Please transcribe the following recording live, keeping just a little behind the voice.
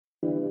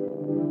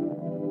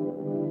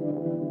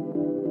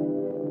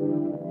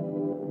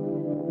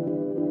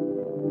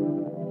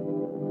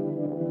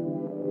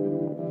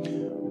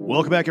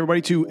Welcome back,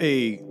 everybody, to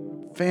a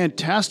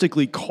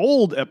fantastically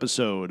cold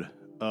episode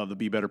of the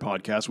Be Better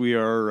podcast. We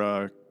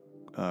are,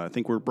 I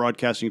think we're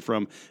broadcasting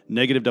from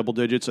negative double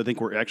digits. I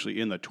think we're actually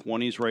in the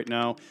 20s right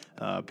now.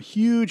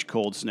 Huge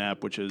cold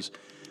snap, which has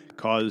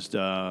caused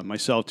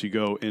myself to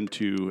go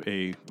into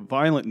a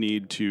violent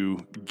need to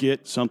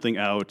get something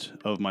out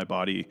of my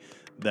body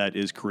that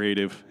is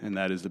creative, and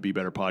that is the Be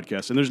Better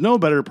podcast. And there's no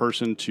better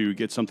person to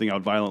get something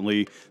out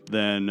violently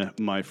than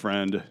my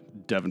friend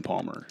Devin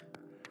Palmer.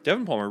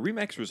 Devin Palmer,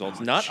 Remax results.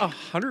 Not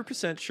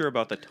 100% sure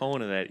about the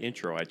tone of that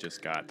intro I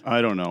just got.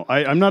 I don't know.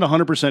 I'm not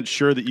 100%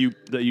 sure that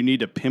you need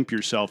to pimp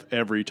yourself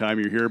every time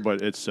you're here,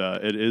 but it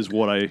is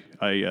what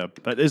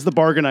that is the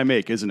bargain I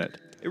make, isn't it?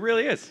 It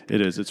really is. It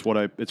is. It's what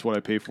I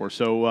pay for.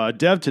 So,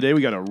 Dev, today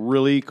we got a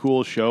really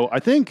cool show. I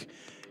think,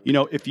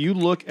 if you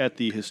look at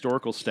the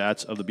historical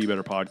stats of the Be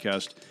Better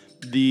podcast,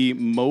 the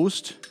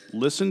most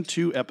listened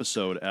to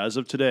episode as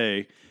of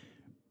today,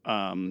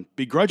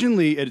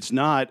 begrudgingly, it's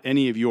not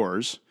any of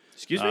yours.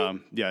 Excuse me?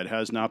 Yeah, it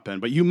has not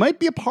been. But you might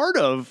be a part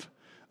of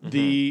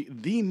the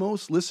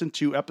most listened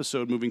to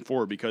episode moving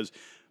forward, because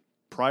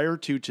prior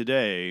to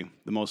today,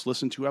 the most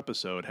listened to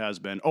episode has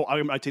been,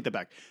 I take that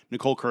back.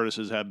 Nicole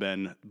Curtis's have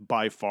been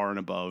by far and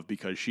above,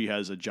 because she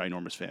has a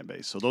ginormous fan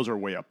base. So those are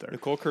way up there.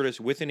 Nicole Curtis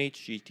with an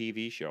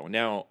HGTV show.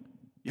 Now,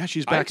 yeah,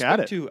 she's back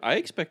at it. I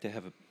expect to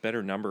have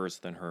better numbers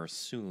than her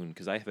soon,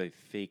 because I have a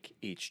fake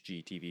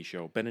HGTV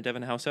show. Ben and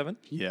Devin House 7?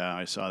 Yeah,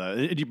 I saw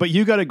that. But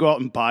you got to go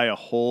out and buy a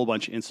whole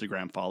bunch of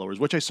Instagram followers,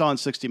 which I saw in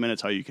 60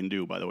 Minutes how you can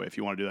do, by the way. If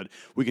you want to do that,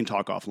 we can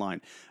talk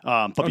offline.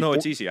 No,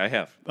 it's easy. I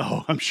have.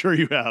 Oh, I'm sure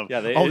you have.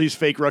 Yeah, all these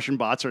fake Russian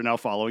bots are now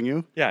following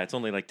you? Yeah, it's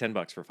only like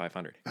 $10 for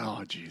 500.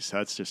 Oh, geez,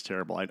 that's just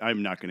terrible.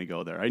 I'm not going to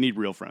go there. I need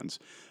real friends.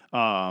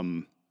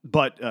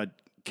 But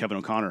Kevin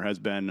O'Connor has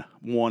been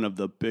one of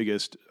the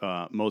biggest,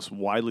 most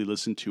widely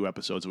listened to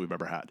episodes that we've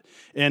ever had,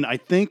 and I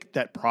think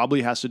that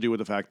probably has to do with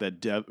the fact that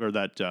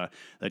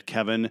that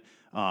Kevin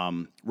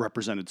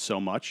represented so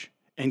much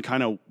and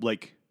kind of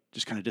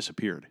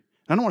disappeared.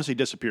 I don't want to say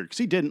disappeared, because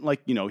he didn't.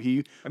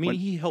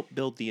 He helped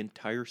build the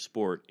entire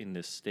sport in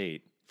this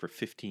state for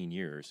 15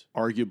 years.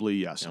 Arguably,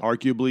 yes. Yep.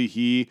 Arguably,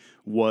 he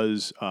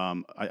was.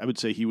 I would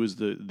say he was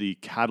the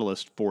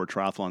catalyst for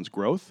triathlon's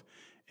growth.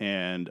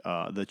 And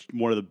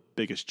one of the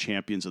biggest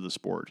champions of the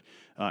sport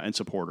and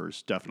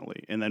supporters,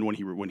 definitely. And then when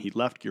he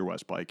left Gear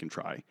West Bike and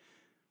Tri,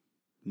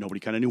 nobody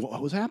kind of knew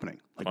what was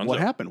happening. What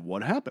happened?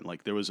 What happened?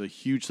 There was a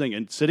huge thing.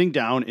 And sitting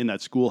down in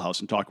that schoolhouse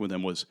and talking with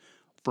him was,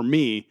 for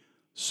me,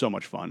 so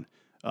much fun.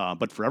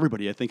 But for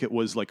everybody, I think it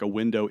was like a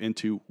window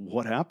into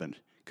what happened.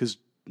 Because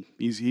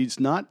he's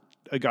not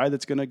a guy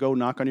that's going to go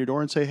knock on your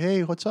door and say,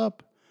 "Hey, what's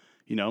up?"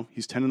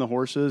 He's tending the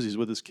horses. He's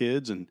with his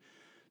kids. And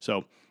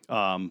so,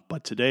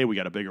 but today we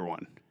got a bigger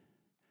one.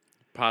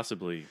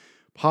 Possibly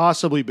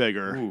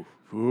bigger.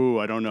 Ooh,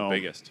 I don't know. The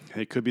biggest.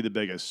 It could be the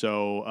biggest.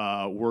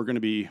 So we're going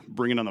to be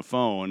bringing on the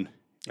phone.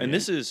 And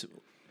this is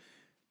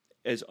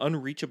as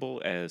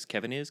unreachable as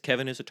Kevin is.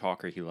 Kevin is a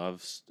talker. He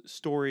loves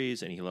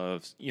stories, and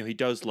he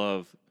does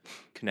love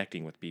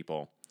connecting with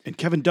people. And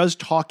Kevin does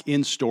talk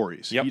in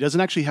stories. Yep. He doesn't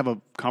actually have a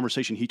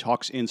conversation. He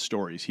talks in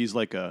stories. He's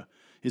like a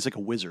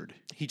wizard.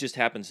 He just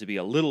happens to be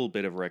a little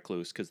bit of a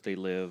recluse because they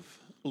live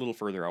a little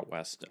further out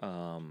west.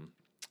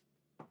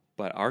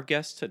 But our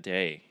guest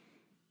today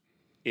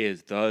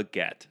is the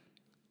Get.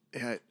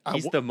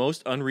 He's the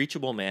most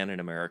unreachable man in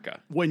America.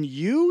 When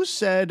you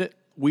said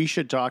we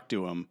should talk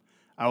to him,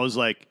 I was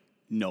like,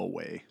 no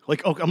way.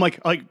 I'm like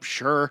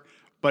sure.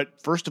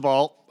 But first of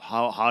all,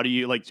 how are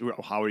you going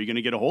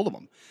to get a hold of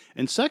him?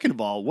 And second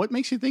of all, what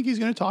makes you think he's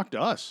going to talk to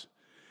us?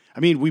 I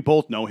mean, we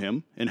both know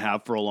him and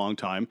have for a long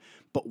time,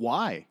 but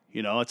why?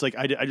 It's like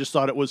I just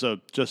thought it was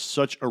just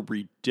such a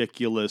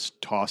ridiculous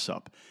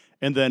toss-up.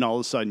 And then all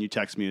of a sudden you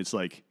text me and it's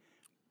like,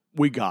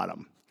 we got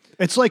him.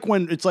 It's like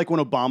when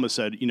Obama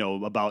said,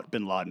 about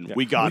bin Laden, yeah.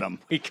 We got him.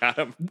 We got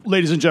him.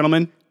 Ladies and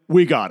gentlemen,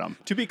 we got him.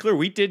 To be clear,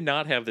 we did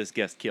not have this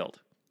guest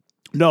killed.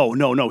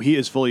 No. He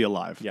is fully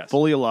alive. Yes.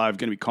 Fully alive,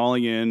 going to be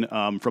calling in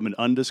from an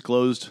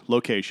undisclosed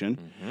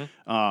location.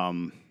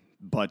 Mm-hmm.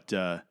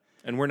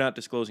 And we're not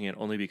disclosing it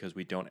only because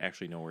we don't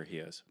actually know where he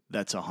is.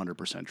 That's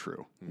 100%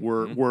 true.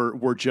 Mm-hmm.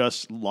 We're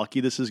just lucky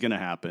this is going to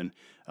happen.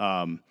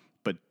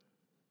 But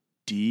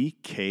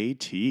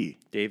DKT.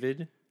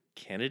 David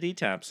Kennedy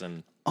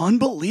Thompson.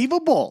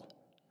 Unbelievable.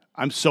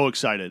 I'm so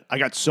excited. I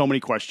got so many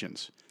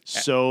questions.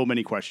 So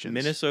many questions.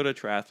 Minnesota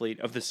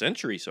triathlete of the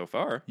century so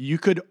far. You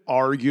could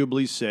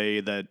arguably say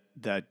that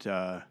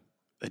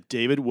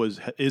David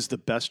is the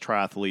best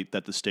triathlete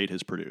that the state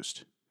has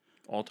produced.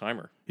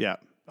 All-timer. Yeah.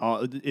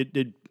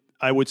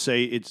 I would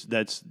say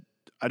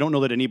I don't know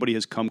that anybody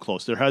has come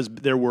close.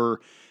 There were,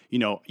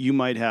 you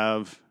might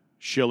have,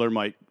 Schiller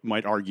might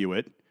argue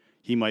it.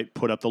 He might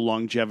put up the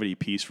longevity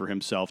piece for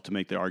himself to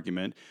make the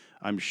argument.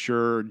 I'm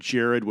sure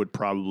Jared would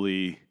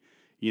probably,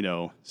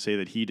 say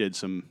that he did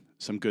some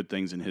good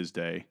things in his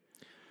day.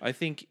 I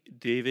think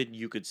David,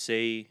 you could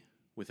say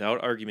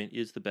without argument,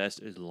 is the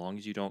best as long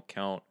as you don't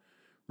count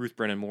Ruth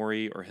Brennan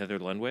Morey or Heather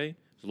Lendway.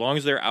 As long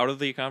as they're out of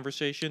the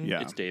conversation,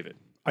 It's David.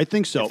 I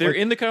think so. If they're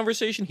in the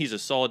conversation, he's a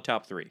solid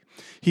top 3.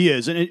 He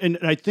is, and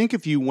I think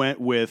if you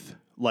went with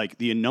like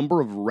the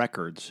number of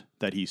records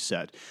that he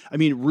set, I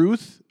mean,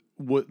 Ruth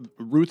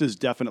is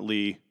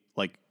definitely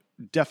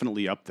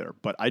up there,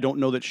 but I don't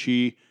know that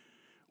she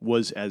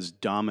was as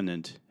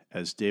dominant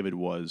as David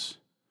was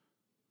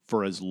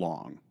for as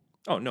long.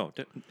 Oh no,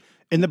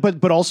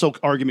 but also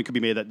argument could be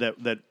made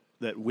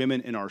that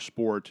women in our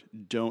sport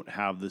don't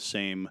have the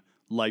same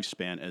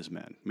lifespan as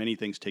men. Many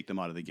things take them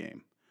out of the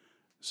game.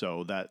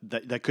 So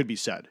that could be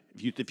said.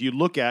 If you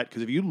looked at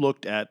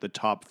the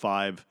top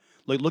 5,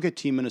 like look at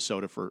Team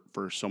Minnesota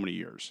for so many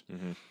years.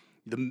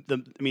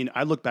 Mm-hmm.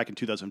 I look back in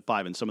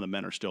 2005 and some of the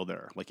men are still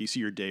there. Like you see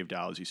your Dave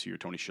Dows, you see your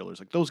Tony Schillers.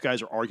 Like those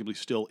guys are arguably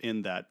still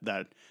in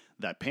that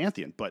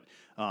pantheon. But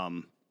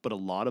a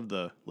lot of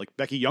like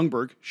Becky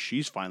Youngberg,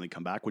 she's finally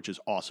come back, which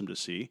is awesome to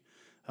see.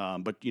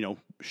 But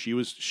she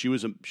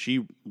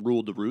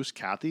ruled the roost,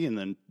 Kathy, and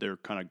then they're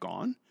kind of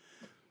gone.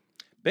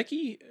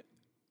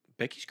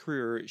 Becky's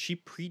career, she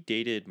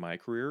predated my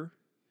career,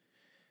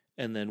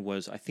 and then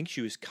I think she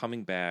was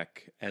coming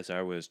back as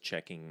I was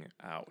checking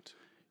out.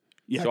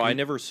 Yeah, so I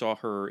never saw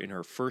her in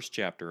her first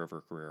chapter of her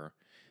career,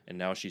 and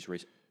now she's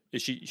racing.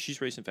 She's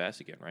racing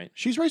fast again, right?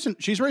 She's racing.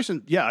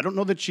 Yeah, I don't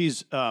know that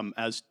she's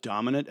as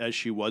dominant as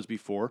she was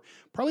before.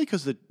 Probably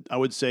because I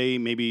would say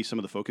maybe some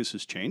of the focus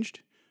has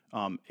changed.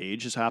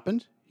 Age has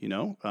happened.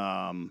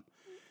 When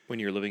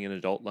you're living an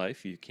adult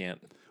life, you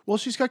can't. Well,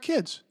 she's got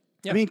kids.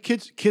 Yeah. I mean,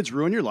 kids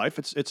ruin your life.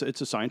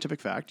 It's a scientific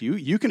fact.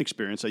 You can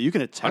experience that. You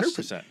can attest.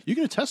 100%. You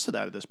can attest to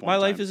that at this point. My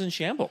life is in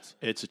shambles.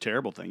 It's a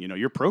terrible thing.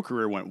 Your pro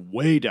career went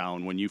way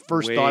down when you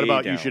first thought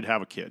about you should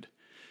have a kid.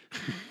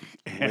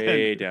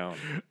 Way down.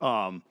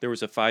 There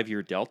was a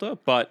 5-year delta,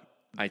 but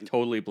I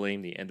totally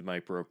blame the end of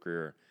my pro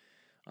career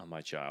on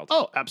my child.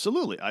 Oh,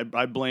 absolutely.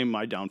 I blame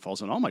my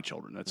downfalls on all my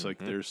children. That's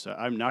like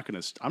I'm not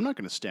gonna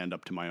stand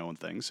up to my own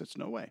things. It's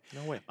no way.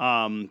 No way.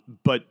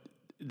 But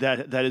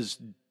that is.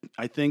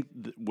 I think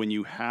when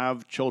you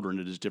have children,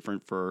 it is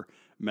different for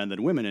men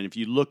than women. And if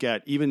you look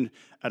at even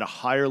at a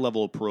higher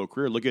level of pro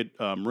career, look at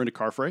Miranda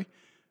Carfrae,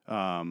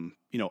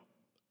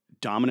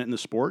 dominant in the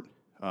sport,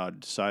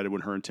 decided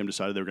when her and Tim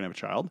decided they were going to have a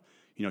child.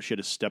 She had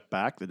to step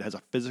back. That has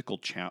a physical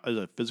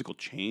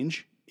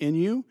change in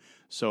you.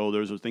 So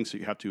there's those things that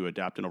you have to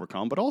adapt and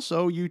overcome. But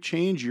also you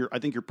change your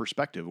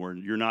perspective where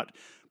you're not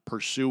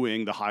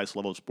pursuing the highest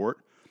level of sport.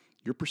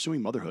 You're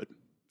pursuing motherhood.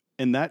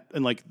 And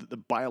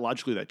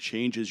biologically, that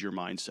changes your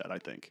mindset, I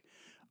think,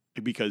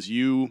 because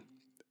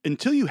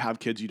until you have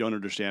kids, you don't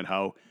understand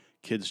how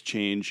kids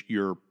change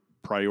your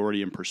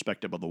priority and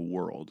perspective of the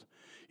world.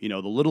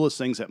 The littlest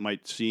things that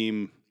might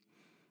seem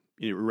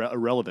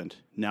irrelevant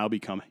now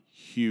become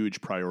huge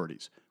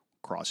priorities.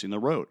 Crossing the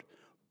road,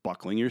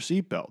 buckling your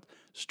seatbelt,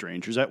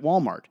 strangers at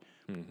Walmart,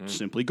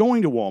 simply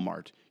going to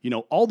Walmart.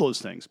 All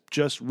those things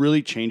just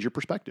really change your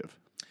perspective.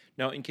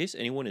 Now, in case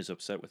anyone is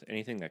upset with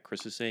anything that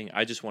Chris is saying,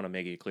 I just want to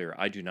make it clear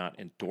I do not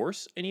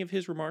endorse any of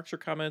his remarks or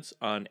comments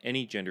on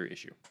any gender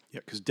issue. Yeah,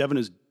 because Devin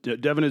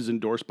is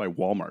endorsed by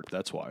Walmart.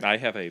 That's why. I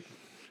have a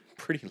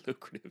pretty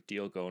lucrative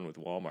deal going with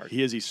Walmart.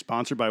 He's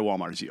sponsored by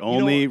Walmart. He's the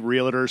only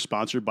realtor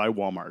sponsored by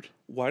Walmart.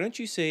 Why don't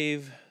you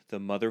save the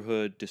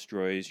motherhood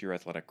destroys your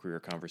athletic career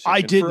conversation?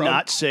 I did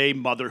not say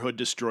motherhood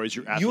destroys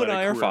your athletic career. You and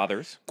I are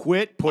fathers.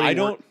 Quit putting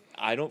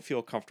I don't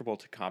feel comfortable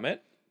to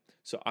comment.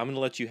 So I'm going to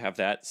let you have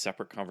that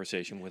separate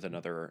conversation with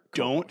another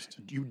co-host.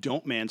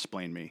 Don't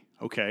mansplain me,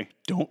 okay?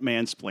 Don't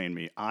mansplain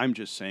me. I'm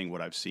just saying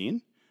what I've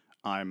seen.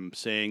 I'm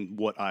saying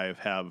what I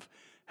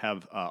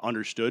have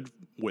understood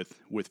with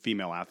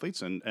female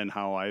athletes and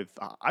how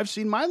I've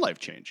seen my life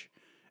change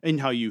and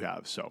how you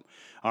have. So,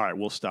 all right,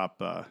 we'll stop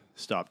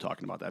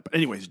talking about that. But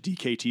anyways,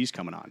 DKT's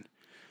coming on.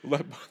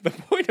 The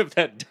point of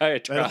that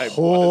diatribe, that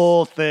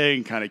whole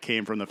thing kind of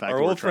came from the fact our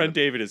that old friend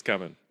David is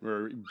coming.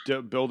 We're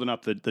building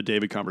up the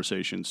David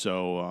conversation,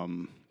 so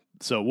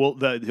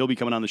he'll be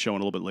coming on the show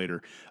in a little bit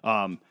later.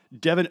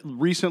 Devin,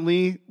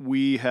 recently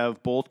we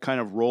have both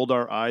kind of rolled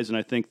our eyes, and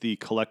I think the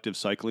collective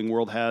cycling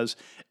world has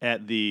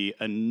at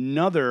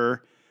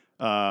another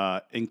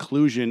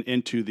inclusion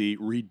into the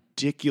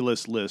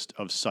ridiculous list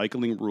of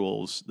cycling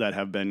rules that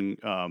have been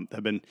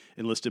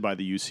enlisted by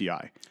the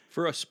UCI.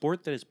 For a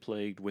sport that is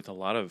plagued with a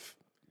lot of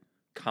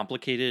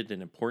complicated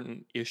and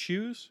important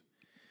issues,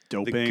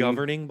 doping, the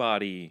governing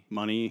body,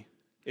 money,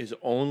 is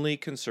only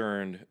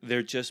concerned.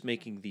 They're just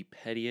making the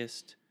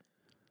pettiest,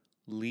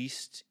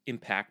 least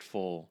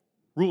impactful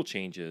rule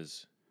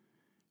changes.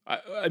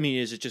 I mean,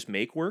 is it just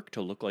make work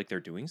to look like they're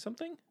doing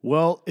something?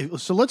 Well,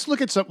 so let's look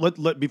at some.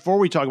 Before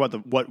we talk about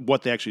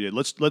what they actually did,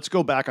 let's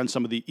go back on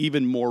some of the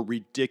even more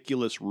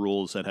ridiculous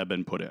rules that have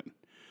been put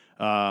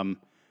in.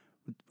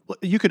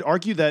 You could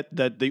argue that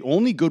the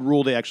only good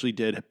rule they actually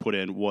did put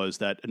in was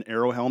that an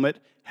aero helmet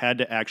had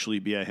to actually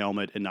be a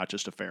helmet and not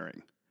just a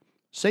fairing.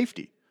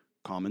 Safety,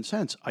 common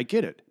sense. I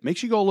get it.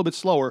 Makes you go a little bit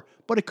slower,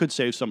 but it could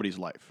save somebody's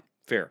life.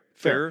 Fair.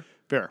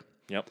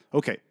 Yep.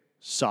 Okay.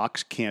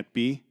 Socks can't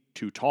be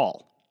too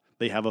tall.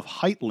 They have a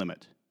height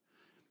limit.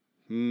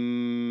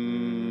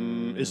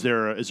 Is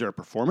there a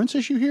performance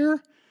issue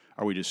here?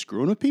 Are we just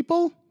screwing with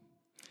people?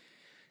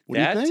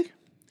 What do you think?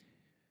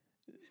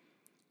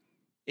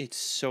 It's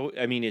so.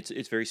 I mean,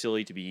 it's very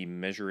silly to be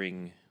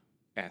measuring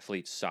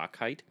athletes' sock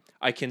height.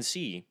 I can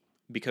see,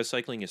 because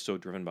cycling is so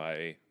driven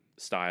by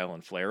style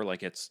and flair.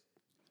 Like it's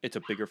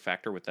a bigger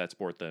factor with that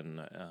sport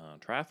than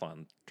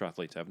triathlon.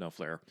 Triathletes have no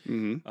flair.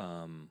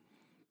 Mm-hmm.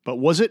 But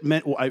was it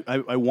meant?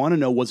 I want to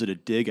know. Was it a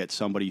dig at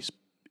somebody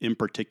in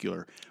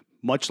particular?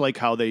 Much like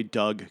how they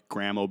dug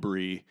Graham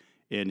O'Brien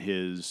in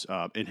his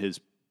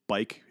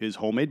bike, his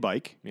homemade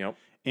bike, Yep.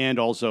 and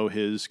also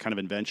his kind of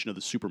invention of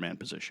the Superman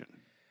position.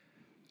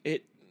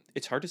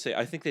 It's hard to say.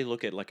 I think they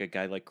look at like a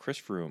guy like Chris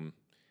Froome.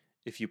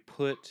 If you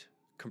put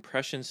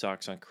compression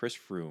socks on Chris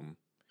Froome,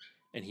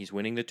 and he's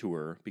winning the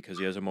Tour because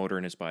he has a motor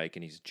in his bike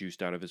and he's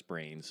juiced out of his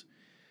brains.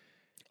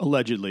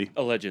 Allegedly.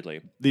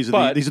 These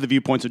are the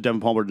viewpoints of Devin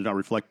Palmer. Did not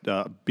reflect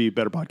Be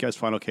Better Podcast,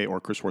 Final K, or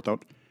Chris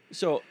Swarthout.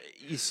 So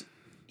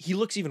he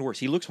looks even worse.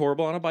 He looks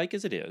horrible on a bike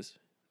as it is,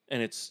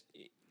 and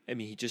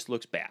he just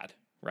looks bad,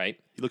 right?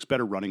 He looks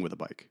better running with a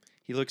bike.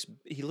 He looks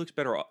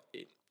better.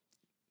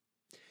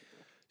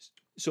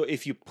 So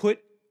if you put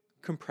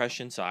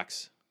compression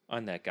socks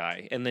on that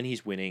guy, and then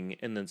he's winning,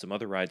 and then some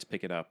other rides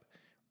pick it up,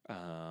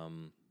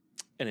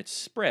 and it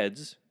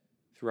spreads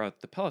throughout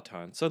the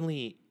peloton,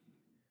 suddenly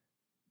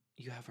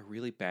you have a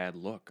really bad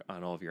look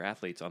on all of your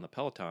athletes on the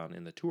peloton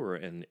in the Tour,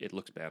 and it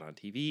looks bad on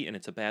TV, and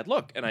it's a bad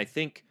look. And I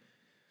think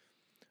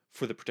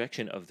for the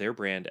protection of their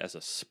brand as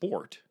a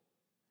sport,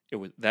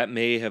 that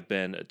may have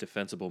been a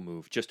defensible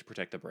move just to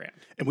protect the brand.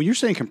 And when you're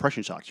saying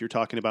compression socks, you're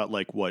talking about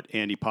like what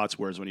Andy Potts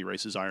wears when he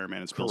races Ironman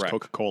and spills Correct.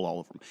 Coca-Cola all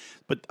over him.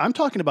 But I'm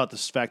talking about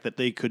this fact that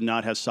they could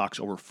not have socks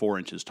over 4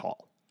 inches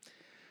tall.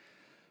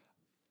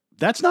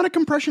 That's not a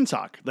compression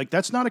sock. Like,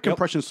 that's not a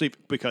compression sleeve,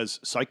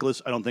 because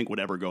cyclists, I don't think, would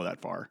ever go that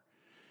far.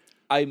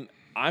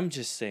 I'm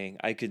just saying,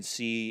 I could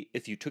see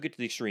if you took it to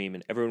the extreme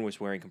and everyone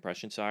was wearing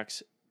compression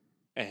socks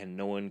and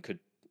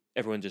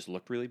everyone just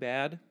looked really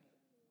bad,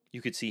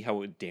 you could see how it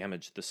would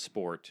damage the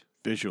sport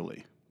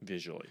visually.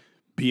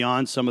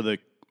 Beyond some of the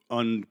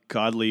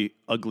ungodly,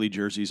 ugly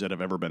jerseys that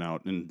have ever been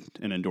out and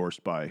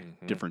endorsed by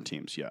different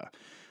teams. Yeah,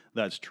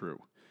 that's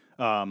true.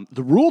 The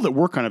rule that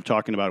we're kind of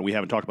talking about, we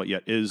haven't talked about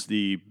yet, is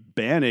the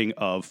banning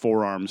of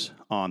forearms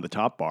on the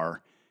top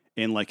bar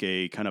in like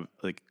a kind of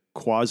like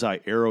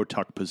quasi-aero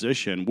tuck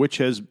position, which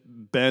has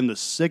been the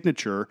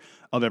signature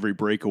of every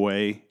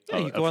breakaway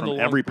from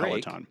every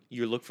peloton.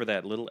 You look for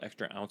that little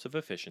extra ounce of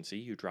efficiency.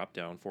 You drop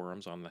down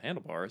forearms on the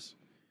handlebars.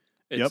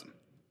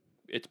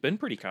 It's been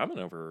pretty common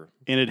over.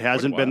 And it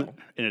hasn't been,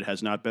 and it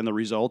has not been the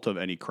result of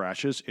any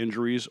crashes,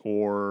 injuries,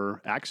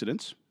 or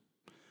accidents.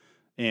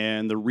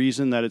 And the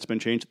reason that it's been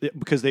changed,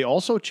 because they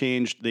also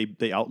changed,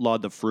 they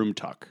outlawed the Froome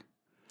tuck.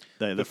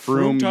 The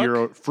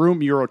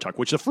Froome Euro tuck,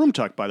 which the Froome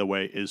tuck, by the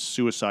way, is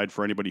suicide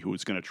for anybody who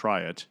is going to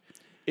try it.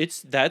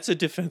 That's a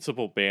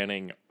defensible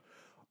banning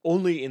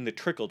only in the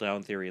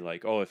trickle-down theory,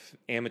 like, if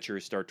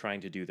amateurs start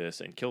trying to do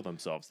this and kill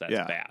themselves, that's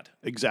bad.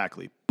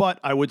 Exactly. But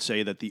I would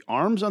say that the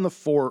arms on the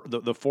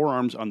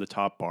forearms on the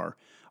top bar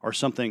are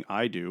something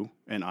I do,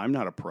 and I'm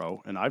not a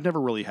pro, and I've never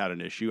really had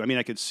an issue. I mean,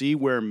 I could see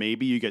where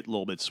maybe you get a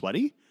little bit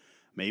sweaty,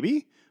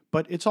 maybe,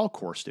 but it's all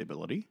core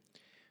stability.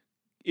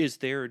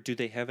 Do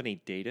they have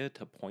any data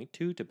to point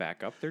to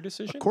back up their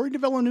decision? According to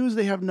Velo News,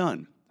 they have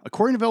none.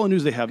 According to Velo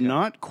News, they have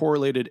not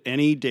correlated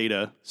any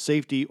data,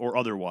 safety or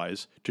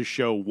otherwise, to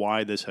show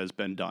why this has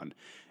been done.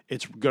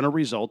 It's going to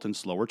result in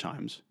slower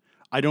times.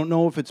 I don't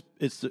know if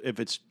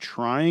it's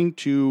trying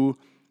to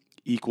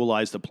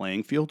equalize the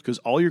playing field, because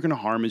all you're going to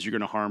harm is you're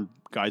going to harm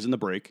guys in the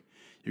break.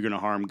 You're going to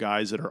harm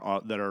guys that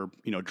are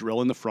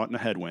drill in the front in a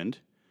headwind.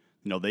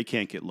 They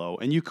can't get low.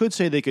 And you could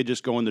say they could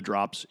just go in the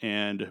drops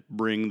and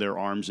bring their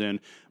arms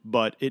in,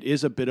 but it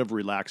is a bit of a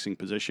relaxing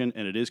position,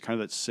 and it is kind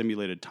of that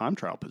simulated time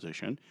trial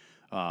position.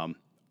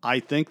 I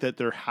think that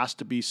there has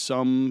to be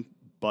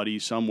somebody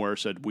somewhere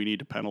said we need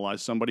to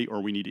penalize somebody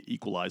or we need to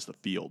equalize the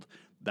field.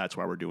 That's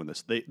why we're doing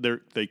this.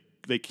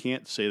 They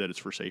can't say that it's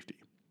for safety.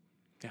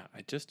 Yeah,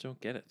 I just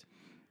don't get it.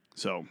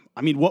 So,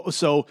 I mean,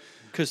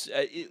 because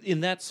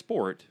in that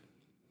sport,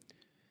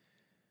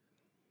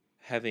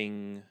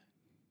 having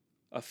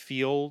a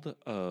field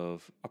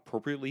of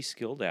appropriately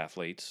skilled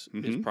athletes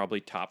is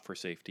probably top for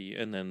safety,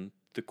 and then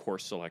the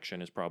course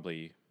selection is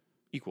probably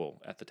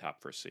equal at the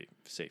top for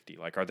safety.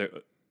 Like,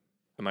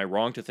 am I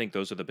wrong to think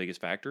those are the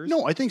biggest factors?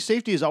 No, I think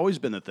safety has always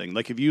been the thing.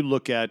 Like, if you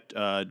look at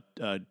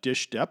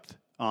dish depth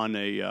on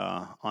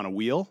a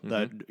wheel,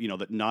 that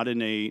not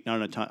in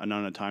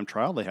a time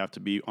trial, they have to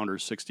be under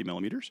 60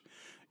 millimeters.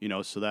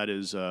 So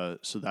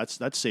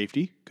that's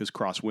safety, because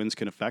crosswinds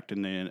can affect,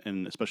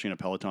 and especially in a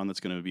peloton, that's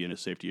going to be a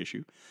safety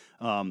issue.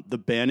 The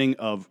banning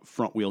of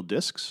front wheel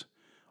discs,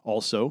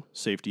 also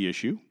safety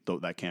issue, though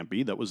that can't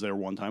be. That was there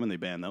one time and they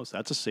banned those.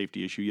 That's a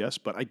safety issue, yes,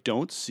 but I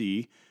don't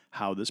see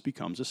how this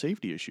becomes a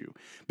safety issue,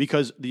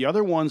 because the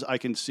other ones I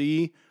can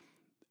see,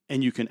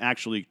 and you can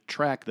actually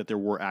track that there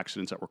were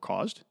accidents that were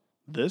caused.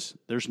 There's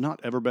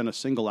not ever been a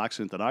single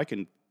accident that I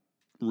can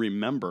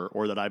remember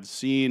or that I've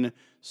seen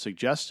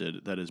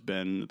suggested that has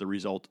been the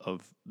result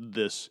of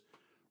this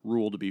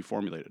rule to be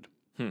formulated.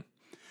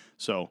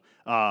 So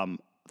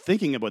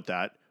thinking about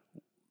that,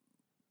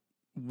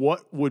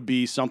 what would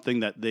be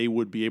something that they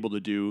would be able to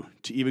do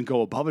to even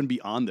go above and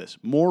beyond this?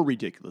 More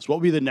ridiculous. What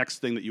would be the next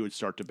thing that you would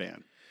start to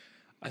ban?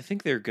 I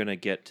think they're going to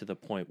get to the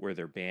point where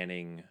they're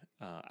banning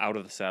out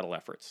of the saddle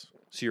efforts.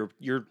 So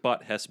your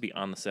butt has to be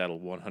on the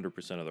saddle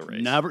 100% of the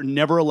race.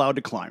 Never allowed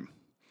to climb.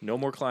 No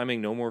more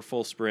climbing, no more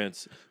full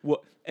sprints.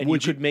 Well, and you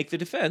could make the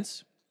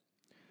defense.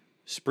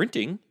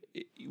 Sprinting,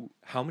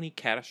 how many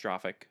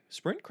catastrophic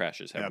sprint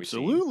crashes have we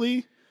seen?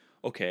 Absolutely.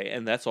 Okay,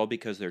 and that's all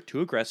because they're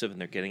too aggressive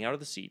and they're getting out of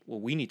the seat. Well,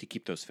 we need to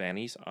keep those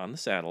fannies on the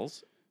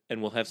saddles,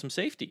 and we'll have some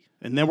safety.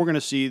 And then we're going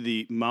to see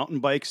the mountain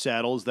bike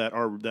saddles that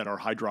are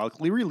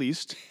hydraulically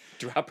released.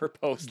 Dropper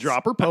posts.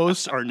 Dropper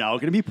posts are now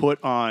going to be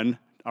put on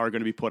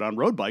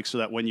road bikes, so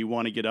that when you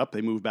want to get up,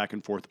 they move back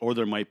and forth. Or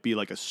there might be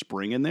like a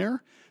spring in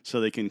there,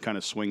 so they can kind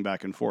of swing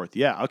back and forth.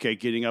 Yeah, okay,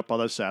 getting up on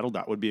the saddle,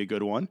 that would be a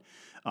good one.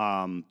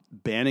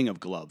 Banning of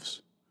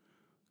gloves,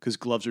 because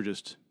gloves are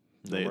just.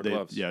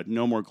 Gloves. Yeah,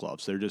 no more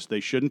gloves. They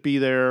shouldn't be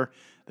there.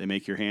 They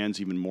make your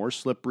hands even more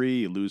slippery.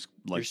 You lose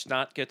your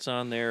snot gets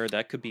on there.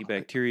 That could be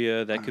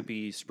bacteria. That could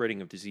be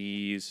spreading of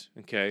disease.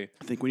 Okay.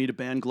 I think we need to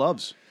ban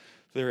gloves.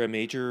 They're a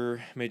major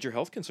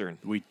health concern.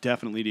 We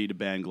definitely need to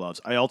ban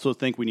gloves. I also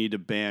think we need to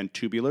ban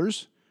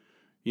tubulars.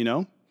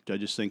 I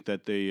just think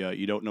that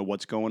you don't know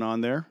what's going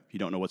on there. You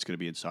don't know what's going to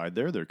be inside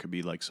there. There could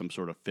be like some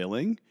sort of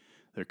filling.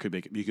 You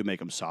could make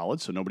them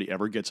solid, so nobody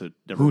ever gets a.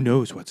 Who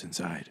knows what's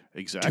inside?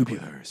 Exactly.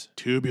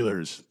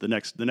 Tubulars. The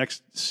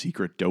next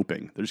secret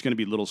doping. There's going to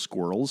be little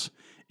squirrels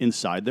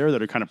inside there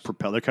that are kind of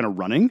propelled. They're kind of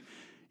running.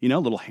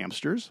 Little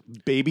hamsters,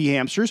 baby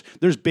hamsters.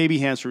 There's baby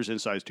hamsters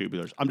inside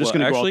tubulars. I'm just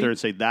going to go out there and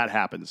say that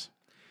happens.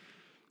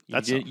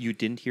 You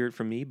didn't hear it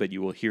from me, but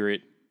you will hear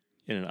it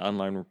in an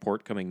online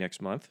report coming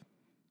next month.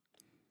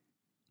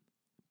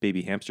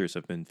 Baby hamsters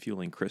have been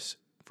fueling Chris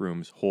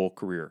Froome's whole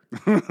career.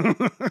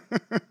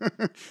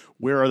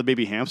 Where are the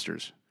baby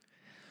hamsters?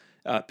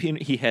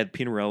 He had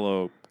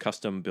Pinarello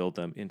custom build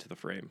them into the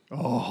frame.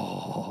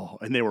 Oh,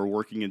 and they were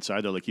working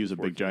inside there like he was a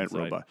big giant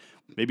robot.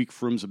 Maybe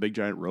Froome's a big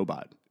giant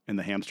robot, and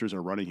the hamsters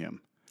are running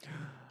him.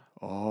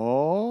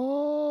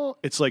 Oh,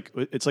 it's like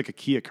a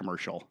Kia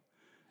commercial,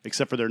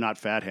 except for they're not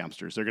fat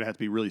hamsters. They're gonna have to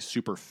be really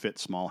super fit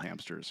small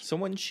hamsters.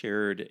 Someone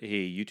shared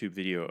a YouTube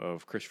video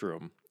of Chris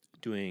Froome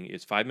doing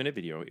his 5-minute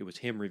video. It was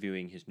him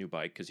reviewing his new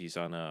bike because he's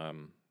on a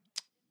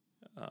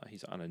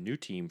new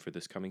team for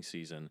this coming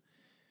season.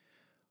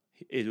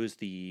 It was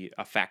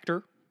a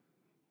Factor,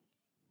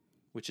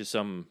 which is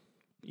some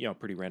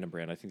pretty random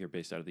brand. I think they're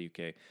based out of the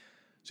UK.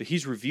 So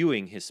he's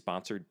reviewing his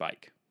sponsored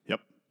bike.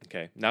 Yep.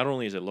 Okay. Not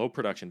only is it low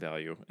production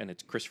value and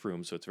it's Chris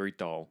Froome, so it's very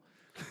dull,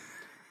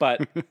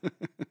 but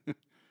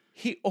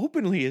he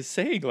openly is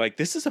saying like,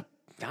 this is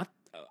I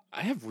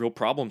have real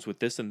problems with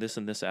this and this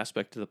and this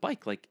aspect of the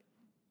bike. Like,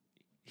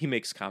 he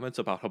makes comments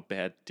about how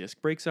bad disc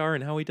brakes are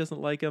and how he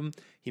doesn't like them.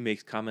 He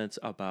makes comments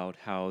about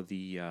how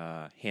the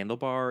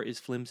handlebar is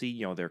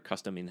flimsy. Their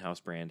custom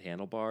in-house brand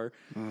handlebar.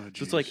 Oh,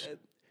 so it's like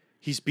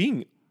he's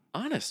being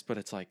honest, but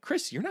it's like,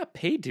 Chris, you're not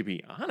paid to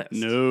be honest.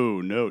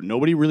 No.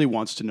 Nobody really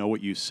wants to know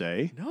what you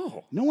say.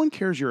 No. No one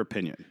cares your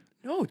opinion.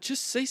 No,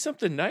 just say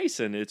something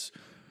nice and it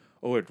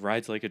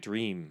rides like a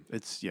dream.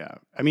 It's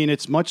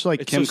much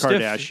like Kim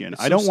Kardashian.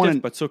 I don't want to,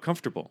 but so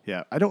comfortable.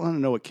 Yeah, I don't want to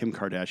know what Kim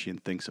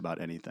Kardashian thinks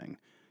about anything.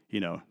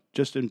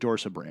 Just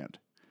endorse a brand.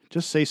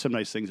 Just say some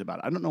nice things about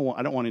it. I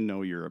don't want to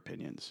know your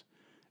opinions.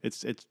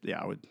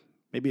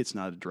 Maybe it's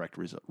not a direct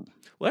result.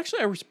 Well,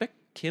 actually, I respect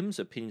Kim's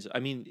opinions. I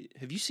mean,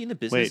 have you seen the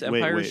business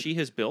empire she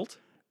has built?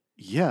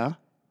 Yeah.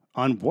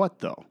 On what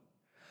though?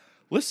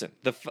 Listen,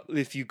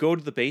 if you go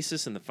to the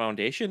basis and the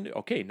foundation,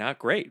 okay, not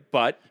great,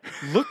 but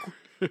look,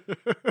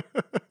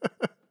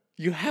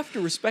 you have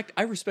to respect.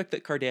 I respect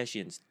that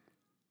Kardashians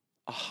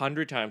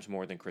 100 times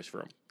more than Chris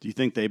Froome. Do you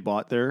think they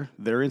bought their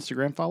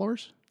Instagram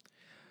followers?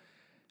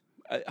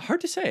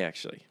 Hard to say,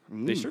 actually.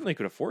 They certainly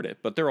could afford it,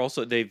 but that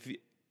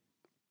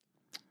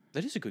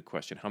is a good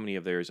question. How many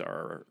of theirs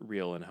are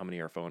real and how many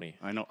are phony?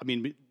 I know. I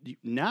mean,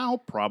 now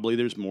probably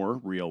there's more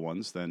real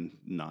ones than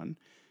none.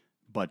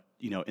 But,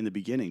 in the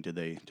beginning, did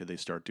they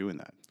start doing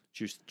that?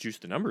 Juice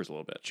the numbers a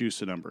little bit. Juice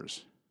the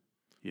numbers.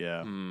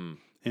 Yeah.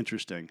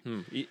 Interesting.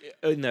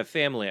 In that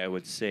family, I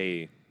would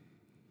say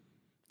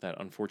that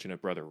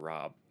unfortunate brother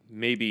Rob.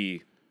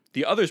 Maybe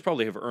the others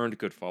probably have earned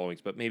good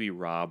followings, but maybe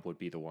Rob would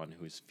be the one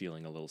who's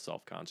feeling a little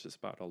self-conscious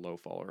about a low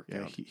follower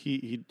count.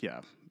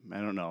 Yeah,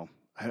 I don't know.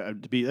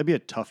 That'd be a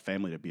tough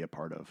family to be a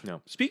part of.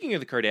 No. Speaking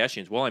of the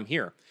Kardashians, while I'm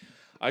here,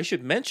 I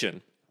should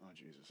mention. Oh,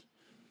 Jesus.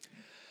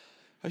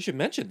 I should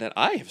mention that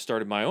I have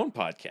started my own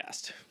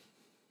podcast,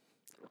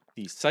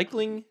 the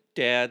Cycling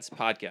Dads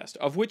Podcast,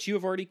 of which you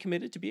have already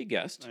committed to be a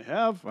guest.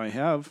 I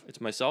have. It's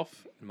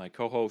myself and my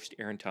co-host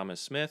Aaron Thomas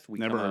Smith. We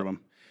never heard of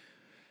him.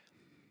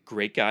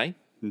 Great guy.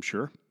 I'm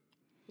sure.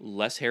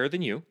 Less hair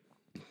than you.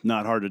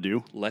 Not hard to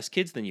do. Less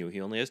kids than you.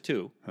 He only has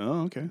 2.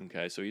 Oh, okay.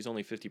 Okay, so he's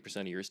only 50%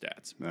 of your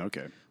stats.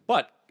 Okay.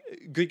 But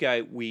good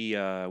guy. We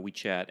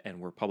chat and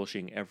we're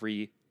publishing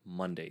every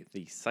Monday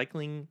the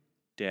Cycling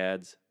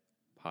Dads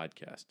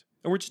Podcast,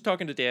 and we're just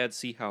talking to dads,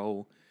 see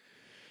how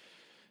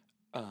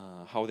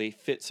how they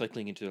fit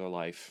cycling into their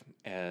life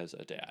as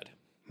a dad.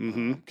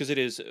 Mm-hmm.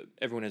 Because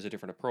everyone has a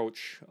different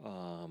approach.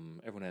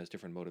 Everyone has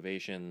different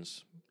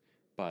motivations,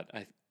 but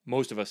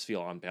most of us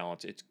feel on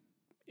balance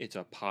it's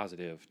a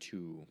positive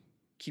to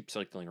keep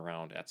cycling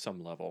around at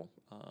some level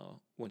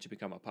once you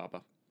become a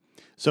papa.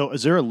 So,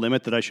 is there a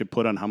limit that I should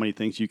put on how many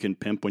things you can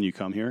pimp when you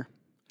come here?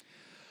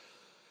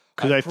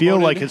 Because I feel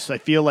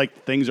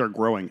like things are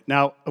growing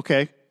now.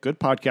 Okay, good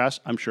podcast.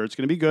 I'm sure it's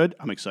going to be good.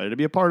 I'm excited to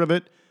be a part of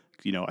it.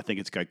 I think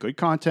it's got good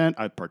content.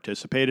 I've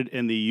participated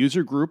in the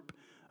user group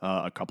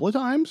a couple of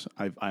times.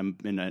 I've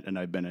been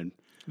in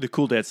the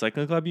Cool Dad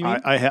Cycling Club. You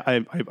mean? I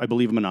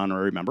believe I'm an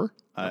honorary member.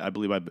 I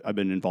believe I've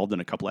been involved in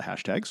a couple of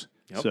hashtags.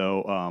 Yep.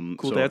 So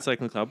Cool Dad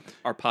Cycling Club,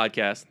 our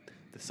podcast,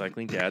 the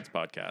Cycling Dads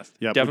podcast.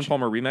 Yep, Devin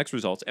Palmer Remax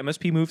results,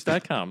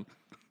 MSPmoves.com.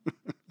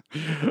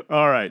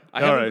 All right.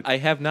 I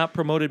have not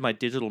promoted my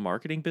digital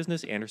marketing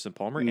business, Anderson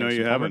Palmer. No,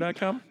 you haven't.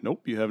 AndersonPalmer.com.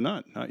 Nope, you have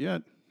not. Not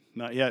yet.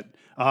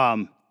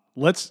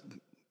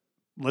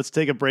 Let's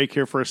take a break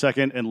here for a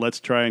second, and let's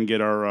try and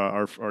get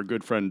our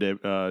good friend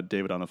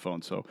David on the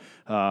phone. So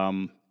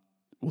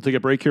we'll take a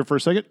break here for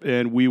a second,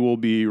 and we will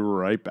be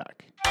right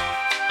back.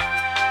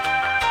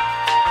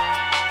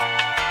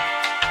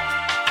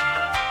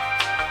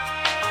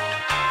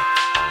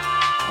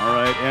 All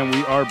right, and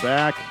we are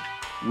back.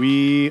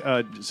 We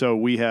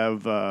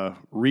have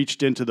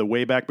reached into the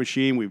Wayback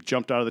Machine. We've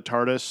jumped out of the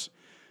TARDIS.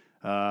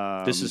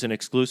 This is an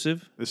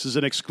exclusive. This is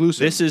an exclusive.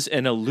 This is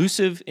an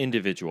elusive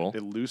individual.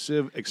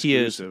 Exclusive. He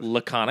is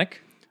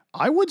laconic.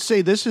 I would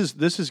say this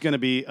is going to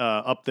be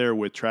up there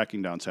with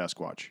tracking down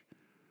Sasquatch.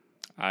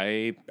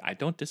 I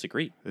don't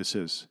disagree. This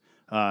is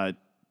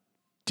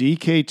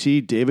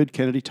DKT David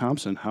Kennedy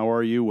Thompson. How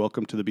are you?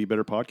 Welcome to the Be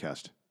Better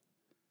podcast.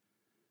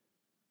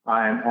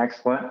 I'm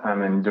excellent.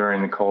 I'm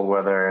enduring the cold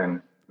weather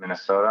in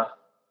Minnesota,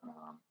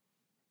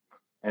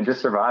 and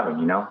just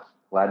surviving.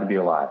 Glad to be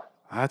alive.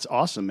 That's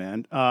awesome,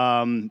 man.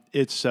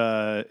 It's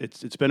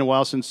been a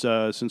while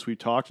since we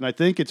talked, and I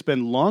think it's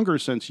been longer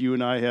since you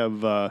and I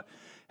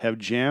have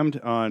jammed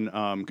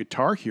on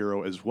Guitar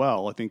Hero as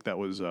well. I think that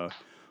was one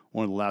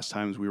of the last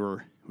times we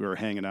were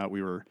hanging out.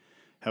 We were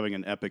having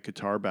an epic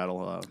guitar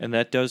battle, and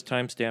that does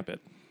timestamp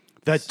it.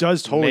 That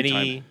does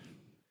totally.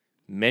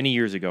 Many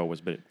years ago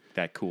was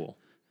that cool.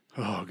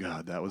 Oh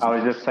God, that was. I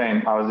was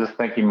just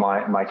thinking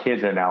my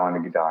kids are now into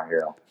Guitar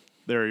Hero.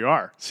 There you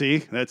are. See,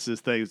 that's the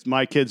thing.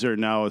 My kids are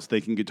now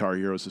thinking Guitar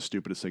Hero is the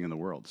stupidest thing in the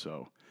world.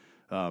 So,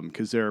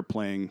 because they're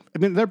playing,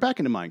 they're back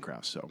into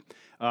Minecraft. So,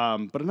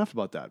 but enough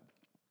about that.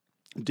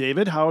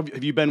 David, how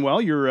have you been?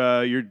 Well,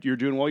 you're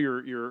doing well.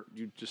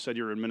 You just said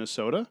you're in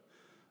Minnesota.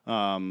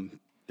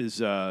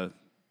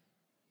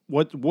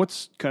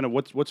 What's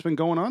been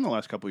going on the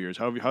last couple of years?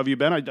 How have you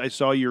been? I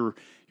saw you're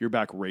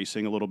back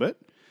racing a little bit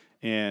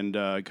and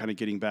kind of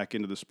getting back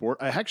into the sport.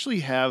 I actually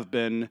have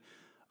been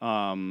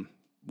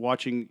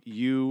watching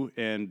you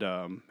and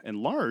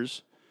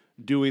Lars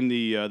doing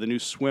the new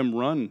swim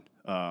run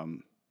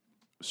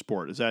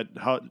sport. Is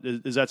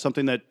that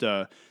something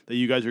that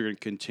you guys are going to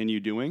continue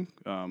doing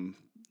in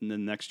the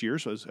next year?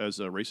 So as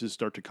races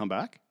start to come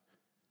back.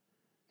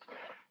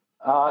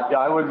 Yeah,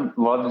 I would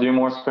love to do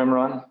more swim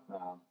run.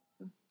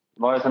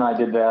 Lars and I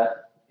did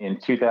that in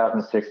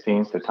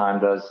 2016, so time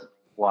does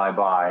fly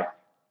by.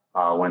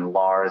 When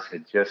Lars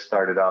had just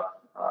started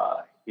up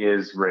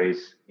his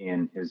race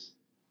in his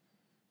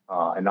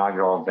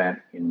inaugural event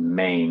in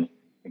Maine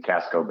in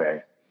Casco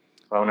Bay.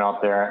 So I went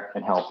out there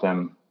and helped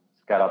him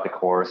scout out the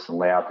course and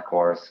lay out the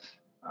course.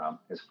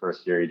 His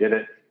first year he did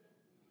it.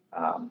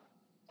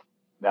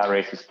 That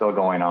race is still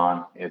going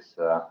on. It's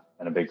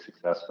been a big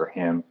success for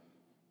him,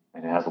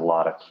 and it has a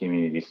lot of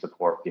community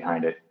support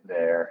behind it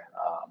there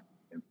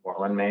in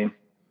Portland, Maine.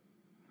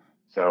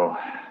 So,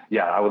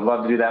 yeah, I would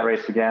love to do that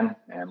race again.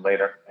 And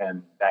later,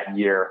 and that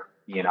year,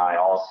 he and I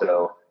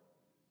also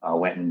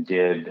went and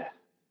did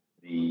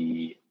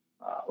the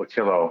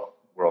Otillo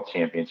World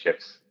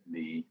Championships,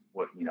 the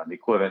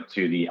equivalent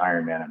to the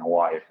Ironman in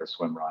Hawaii for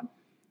swim run.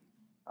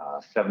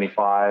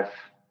 75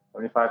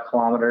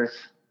 kilometers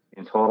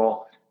in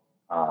total.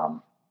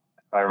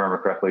 If I remember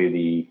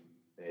correctly,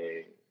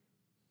 the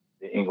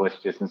English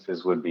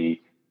distances would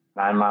be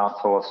 9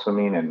 miles total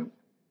swimming and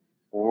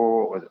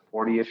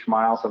 40-ish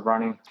miles of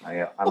running.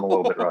 I'm a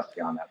little bit rusty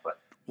on that, but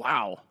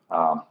wow.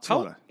 How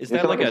is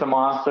that it's a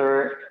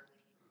monster.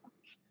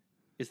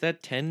 Is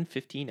that 10,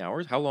 15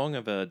 hours? How long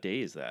of a day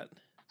is that?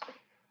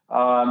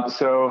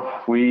 So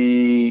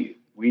we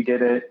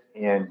did it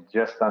in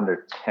just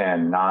under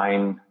 10,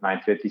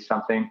 9:50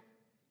 something.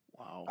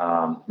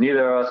 Wow.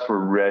 Neither of us were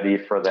ready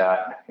for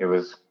that. It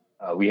was,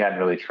 we hadn't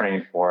really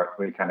trained for it.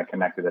 We kind of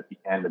connected at the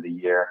end of the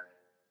year.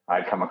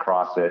 I'd come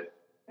across it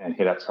and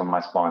hit up some of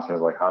my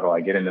sponsors, like, how do I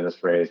get into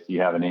this race? Do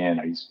you have an in?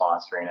 Are you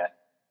sponsoring it?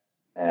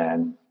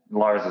 And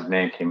Lars'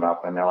 name came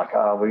up, and they're like,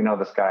 oh, we know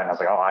this guy. And I was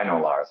like, oh, I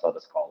know Lars. I'll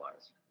just call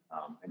Lars.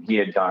 And he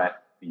had done it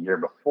the year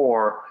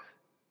before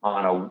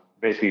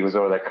basically he was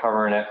over there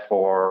covering it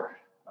for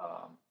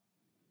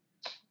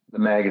the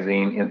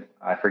magazine.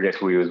 I forget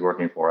who he was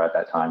working for at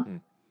that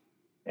time.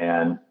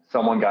 And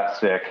someone got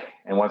sick.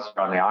 And once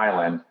you're on the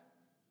island,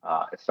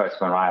 at Start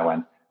Swim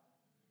Island,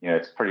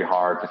 it's pretty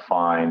hard to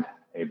find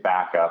a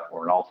backup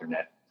or an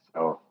alternate.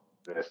 So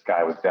this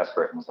guy was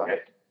desperate and was like, hey,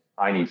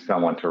 I need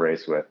someone to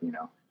race with,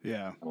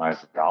 Yeah. And I was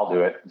like, I'll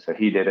do it. And so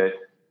he did it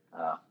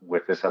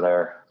with this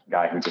other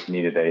guy who just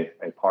needed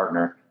a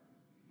partner.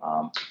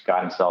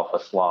 Got himself a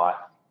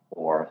slot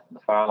for the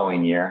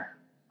following year.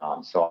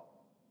 So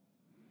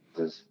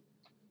his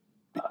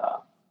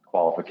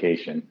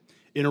qualification.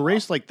 In a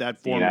race like that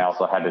format,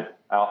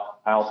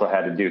 I also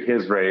had to do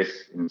his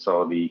race, and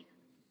so the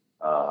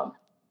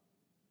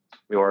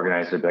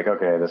organizer would be like,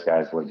 okay, this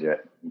guy's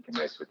legit. He can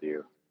race with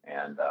you.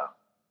 And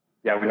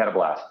we had a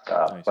blast.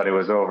 Nice. But it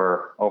was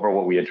over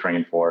what we had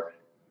trained for.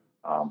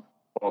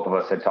 Both of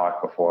us had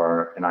talked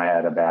before, and I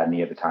had a bad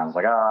knee at the time. I was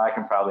like, I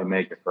can probably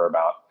make it for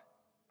about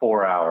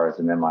 4 hours,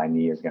 and then my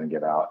knee is going to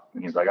give out.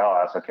 And he's like, oh,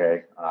 that's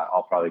okay.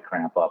 I'll probably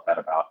cramp up at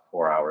about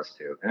 4 hours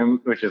too, and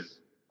which has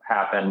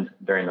happened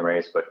during the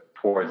race, but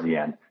towards the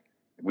end,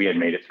 we had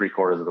made it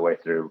 3/4 of the way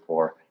through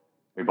before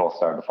we both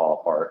started to fall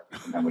apart.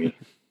 And then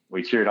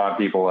we cheered on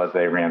people as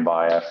they ran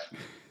by us.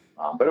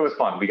 But it was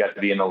fun. We got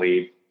to be in the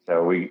lead.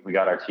 So we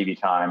got our TV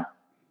time.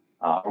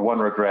 One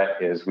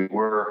regret is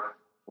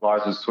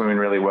Lars was swimming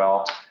really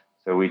well.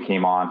 So we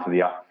came on to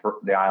the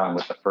island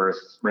with the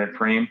first sprint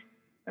frame.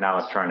 And I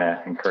was trying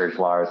to encourage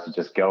Lars to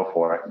just go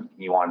for it.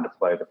 He wanted to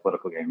play the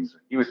political games.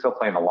 He was still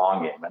playing the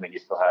long game. I think he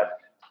still had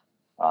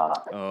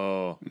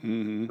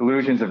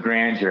illusions of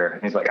grandeur.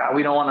 And he's like,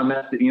 we don't want to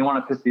mess it. You don't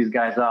want to piss these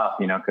guys off,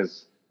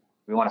 because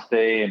we want to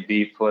stay and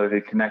be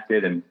politically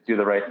connected and do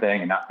the right thing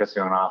and not piss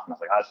anyone off. And I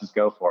was like, let's just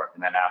go for it.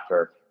 And then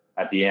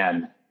at the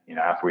end,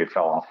 after we had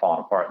fallen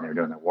apart and they were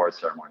doing the award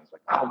ceremony, he's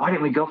like, why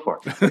didn't we go for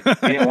it?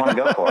 We didn't want to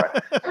go for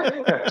it.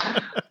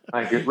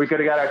 Like, we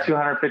could have got our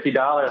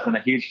 $250 and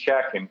a huge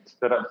check and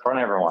stood up in front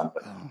of everyone.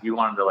 But we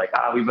wanted to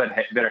we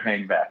better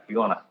hang back. We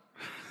want to.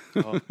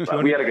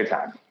 But we had a good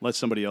time. Let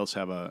somebody else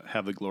have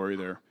the glory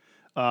there.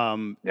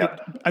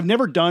 I've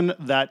never done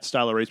that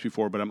style of race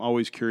before, but I'm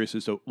always curious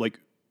as to, like,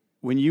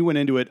 when you went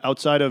into it,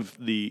 outside of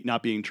the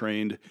not being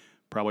trained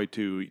probably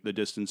to the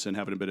distance and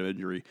having a bit of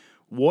injury,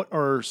 what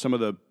are some of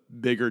the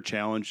bigger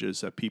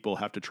challenges that people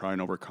have to try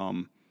and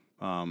overcome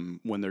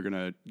when they're going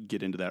to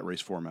get into that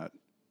race format?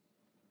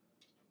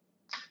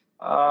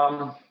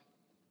 The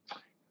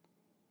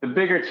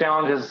bigger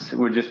challenges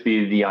would just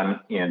be the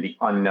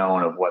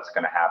unknown of what's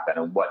going to happen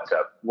and what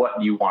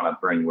you want to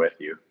bring with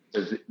you.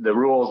 The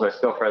rules are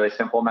still fairly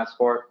simple in that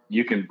sport.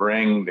 You can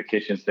bring the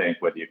kitchen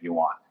sink with you if you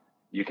want.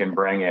 You can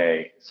bring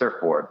a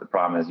surfboard. The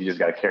problem is you just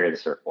got to carry the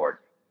surfboard.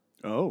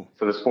 Oh.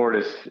 So the sport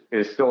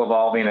is still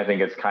evolving. I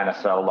think it's kind of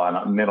settled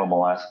on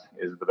minimalist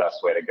is the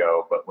best way to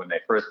go. But when they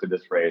first did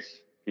this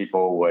race,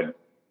 people would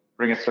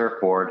bring a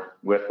surfboard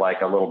with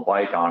like a little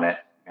bike on it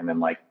and then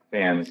like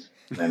fins,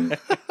 and then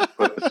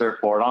put the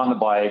surfboard on the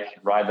bike,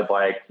 ride the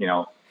bike,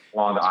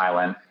 along the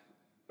island.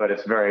 But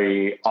it's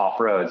very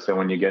off-road. So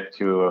when you get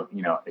to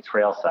a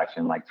trail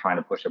section, like trying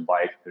to push a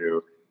bike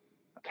through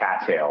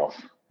cattails,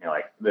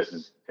 like, this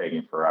is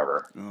taking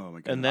forever. Oh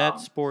my God. And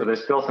that sport. So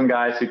there's still some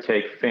guys who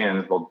take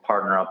fins. They'll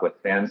partner up with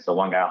fins. So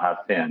one guy will have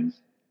fins,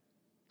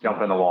 jump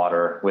in the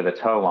water with a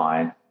tow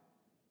line,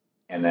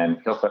 and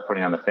then he'll start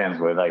putting on the fins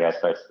where that guy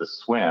starts to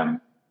swim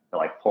to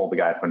like pull the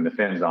guy putting the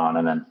fins on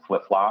and then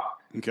flip flop.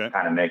 Okay.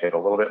 Kind of make it a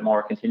little bit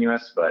more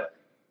continuous. But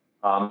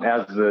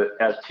as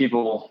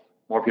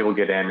more people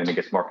get in and it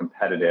gets more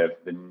competitive,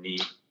 the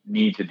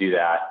need to do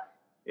that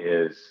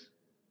is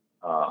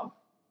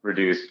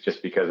reduced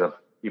just because of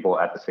people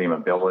at the same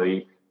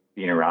ability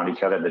being around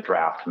each other. The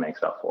draft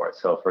makes up for it.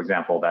 So, for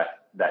example,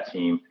 that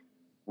team,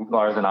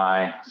 Lars and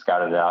I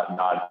scouted it out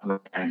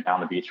and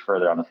down the beach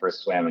further on the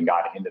first swim and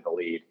got into the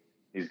lead.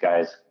 These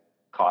guys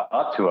caught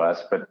up to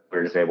us, but we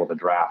were just able to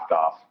draft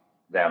off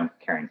them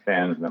carrying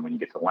fins. And then when you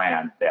get to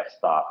land, they have to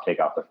stop, take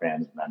off their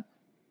fins, and then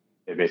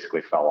it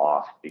basically fell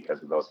off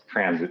because of those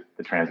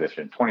the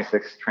transition,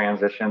 26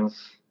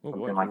 transitions,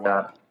 something like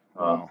that.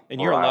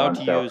 And you're allowed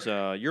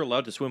to you're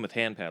allowed to swim with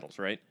hand paddles,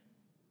 right?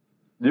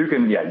 You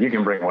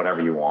can bring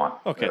whatever you want.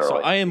 Okay, so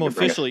I am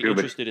officially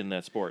interested in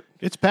that sport.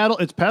 It's paddle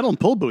and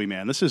pull buoy,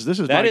 man. This is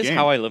that is game.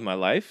 How I live my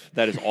life.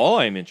 That is all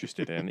I'm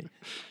interested in.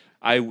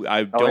 I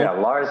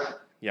don't. Lars.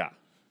 Yeah.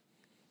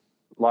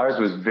 Lars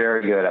was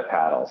very good at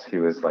paddles. He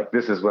was like,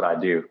 "This is what I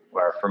do."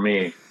 Where for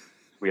me,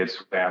 we had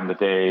swam the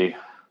day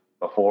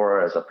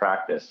before as a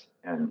practice,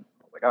 and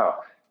I was like,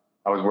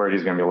 I was worried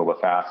he's going to be a little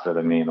bit faster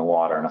than me in the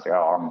water. And I was like,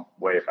 I'm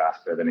way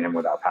faster than him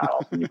without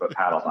paddles. And you put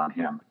paddles on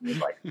him. And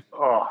he's like,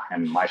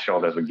 and my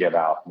shoulders would give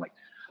out. I'm like,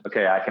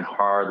 okay, I can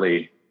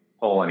hardly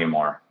pull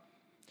anymore.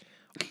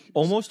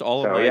 Almost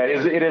all of it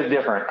is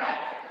different.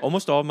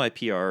 Almost all of my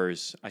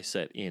PRs I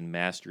set in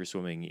master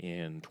swimming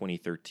in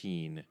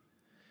 2013,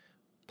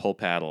 pull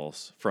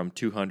paddles from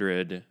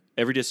 200,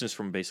 every distance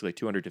from basically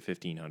 200 to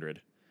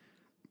 1,500.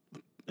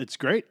 It's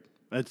great.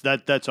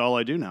 That's all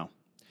I do now.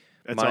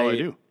 That's all I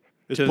do.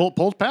 Just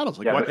pull paddles.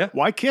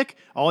 Why kick?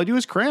 All I do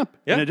is cramp,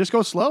 and it just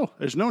goes slow.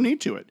 There's no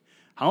need to it.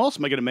 How else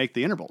am I going to make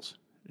the intervals?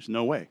 There's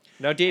no way.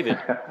 Now, David,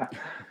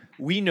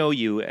 We know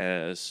you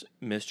as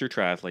Mr.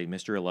 Triathlete,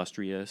 Mr.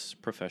 Illustrious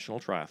Professional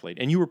Triathlete,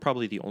 and you were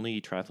probably the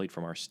only triathlete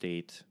from our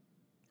state,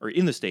 or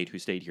in the state, who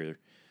stayed here,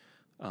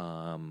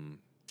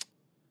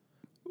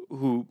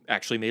 who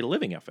actually made a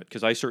living off it,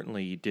 because I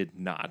certainly did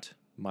not.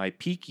 My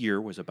peak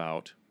year was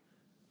about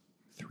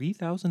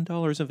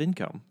 $3,000 of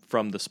income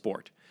from the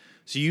sport.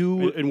 So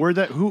and where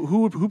that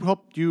who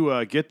helped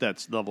you get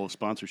that level of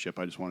sponsorship?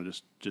 I just want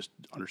to just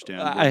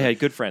understand. I had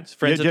good friends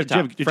at the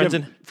top,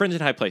 friends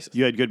in high places.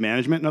 You had good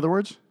management, in other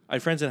words. I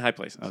had friends in high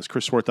places. That was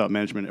Chris Swarthout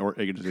Management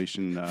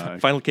Organization.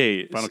 Final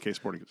K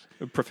Sporting Goods.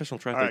 Professional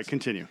triathletes. All right,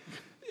 continue.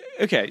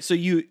 Okay, so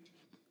you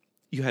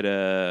had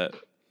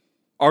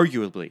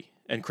arguably,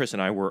 and Chris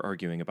and I were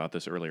arguing about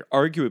this earlier,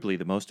 arguably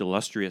the most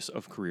illustrious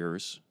of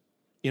careers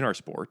in our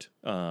sport,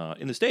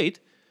 in the state,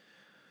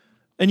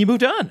 and you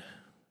moved on.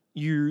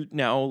 You're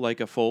now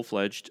like a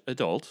full-fledged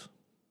adult.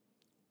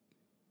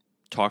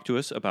 Talk to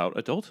us about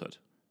adulthood,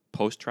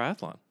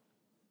 post-triathlon.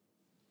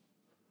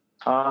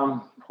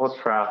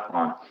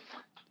 Post-triathlon.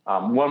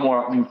 One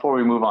more, before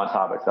we move on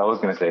topics, I was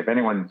going to say, if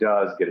anyone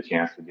does get a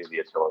chance to do the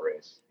Attila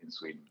race in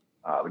Sweden,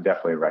 I would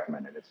definitely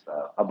recommend it. It's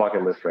a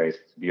bucket list race.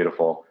 It's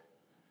beautiful.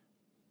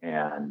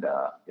 And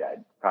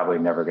probably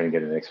never going to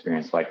get an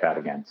experience like that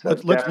again. So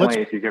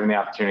definitely, if you're given the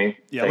opportunity,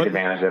 take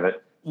advantage of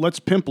it.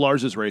 Let's pimp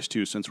Lars's race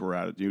too, since we're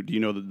at it. Do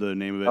you know the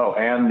name of it? Oh,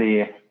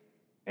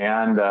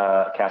 and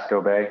Casco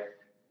Bay.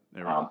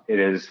 It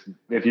is,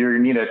 if you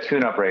need a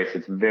tune-up race,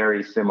 it's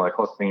very similar.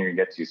 Closest thing you're going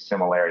to get to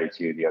similarity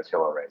to the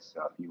Attila race.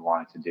 So if you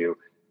wanted to do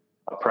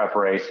a prep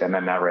race and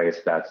then that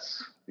race,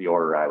 that's the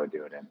order I would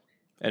do it in.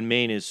 And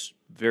Maine is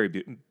very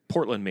beautiful.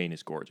 Portland, Maine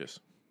is gorgeous.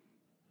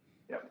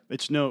 Yep.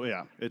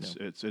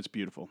 It's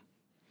beautiful.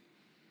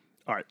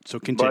 All right, so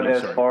continue. But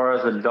as far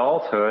as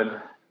adulthood,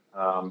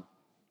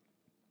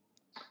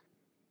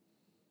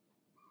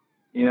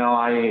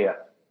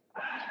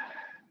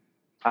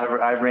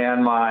 I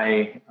ran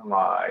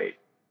my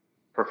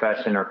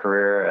profession or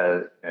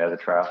career as a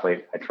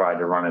triathlete. I tried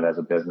to run it as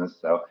a business.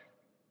 So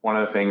one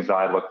of the things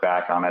I look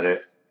back on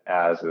it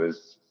as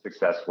was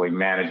successfully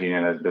managing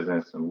it as a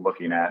business and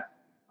looking at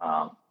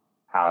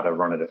how to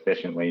run it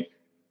efficiently.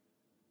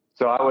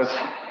 So I was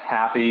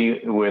happy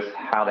with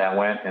how that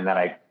went and that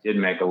I did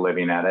make a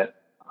living at it.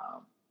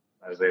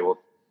 I was able,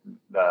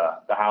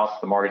 the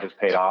house, the mortgage was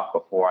paid off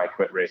before I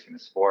quit racing the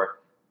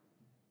sport.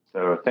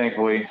 So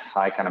thankfully,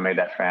 I kind of made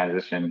that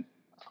transition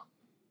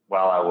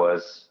while I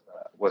was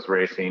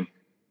racing,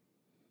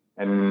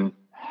 and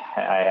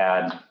I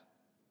had,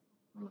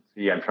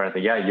 I'm trying to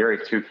think, a year or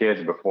 2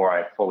 kids before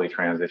I fully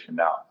transitioned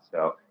out.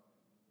 So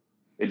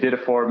it did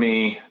afford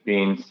me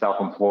being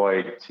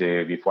self-employed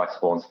to be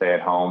flexible and stay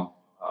at home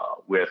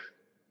with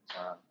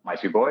my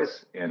 2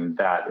 boys, and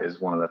that is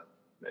one of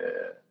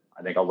the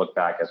I think I'll look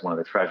back as one of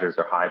the treasures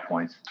or high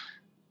points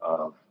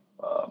of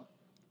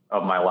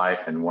my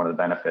life, and one of the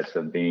benefits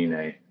of being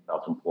a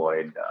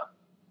self-employed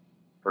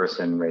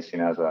person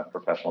racing as a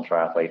professional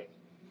triathlete.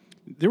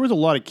 There was a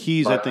lot of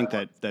keys, I think,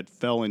 that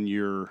fell in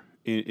your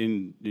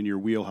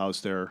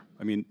wheelhouse there.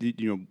 I mean,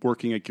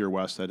 working at Gear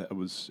West,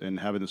 and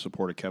having the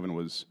support of Kevin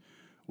was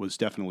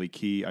definitely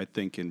key, I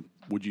think. And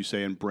would you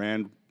say in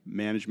brand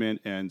management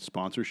and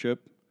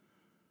sponsorship?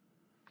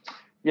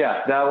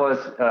 Yeah, that was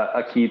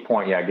a key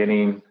point. Yeah,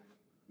 getting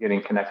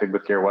connected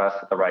with Gear West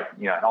at the right,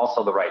 and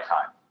also the right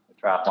time. The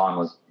triathlon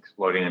was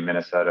exploding in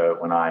Minnesota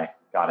when I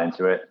got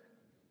into it.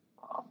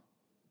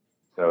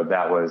 So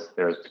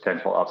there's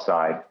potential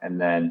upside. And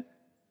then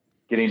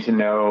getting to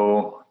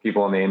know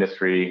people in the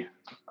industry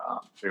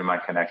through my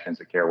connections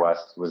at Gear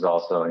West was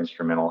also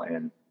instrumental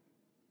in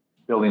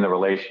building the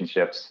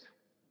relationships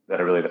that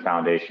are really the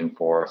foundation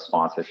for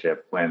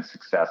sponsorship when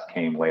success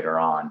came later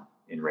on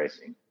in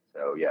racing.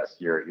 So yes,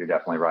 you're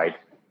definitely right.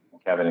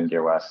 Kevin and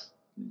Gear West,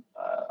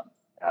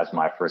 as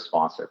my first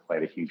sponsor,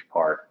 played a huge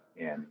part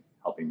in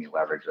helping me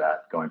leverage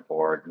that going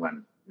forward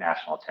when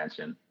national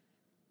attention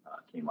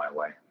came my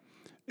way.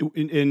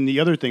 And the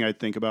other thing I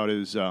think about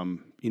is,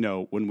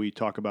 when we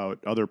talk about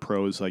other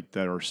pros like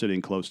that are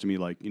sitting close to me,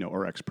 like,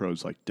 or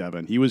ex-pros like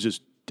Devin, he was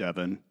just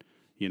Devin,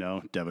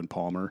 Devin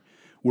Palmer.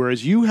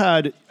 Whereas you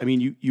had,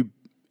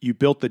 you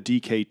built the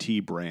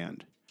DKT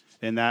brand,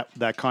 and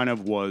that kind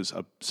of was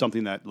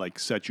something that like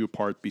set you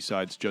apart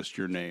besides just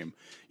your name,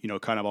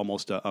 kind of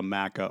almost a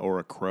Macca or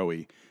a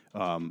Crowe.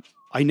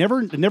 I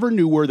never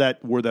knew where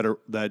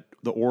the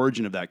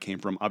origin of that came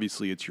from.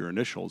 Obviously, it's your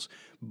initials,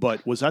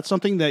 but was that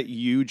something that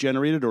you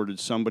generated, or did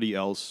somebody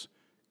else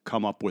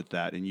come up with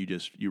that and you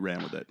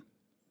ran with it?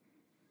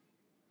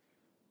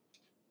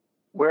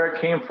 Where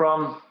it came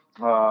from,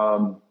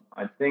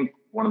 I think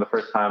one of the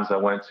first times I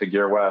went to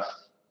Gear West,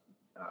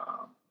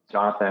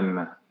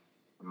 Jonathan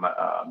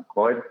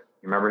Cloyd, you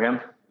remember him?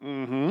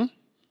 Mm-hmm.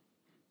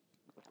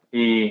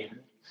 He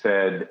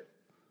said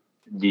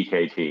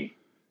DKT.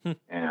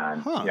 And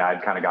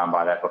I'd kind of gone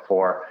by that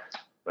before,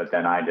 but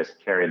then I just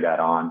carried that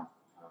on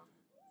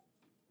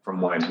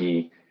from when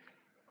he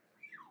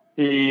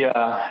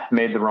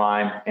made the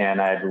rhyme, and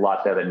I had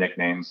lots of other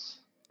nicknames,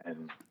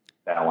 and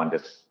that one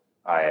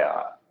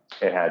I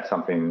it had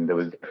something that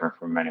was different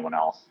from anyone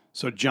else.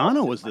 So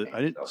Jono was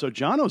so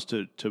Jono's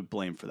to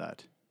blame for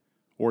that,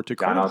 or to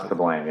credit Jono's to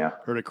blame, yeah,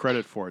 or to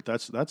credit for it.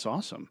 That's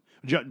awesome.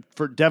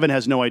 For Devin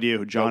has no idea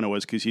who Jono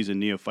is because he's a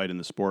neophyte in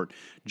the sport.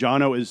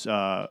 Jono is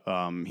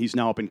he's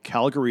now up in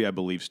Calgary, I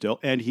believe, still,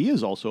 and he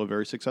is also a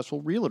very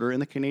successful realtor in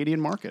the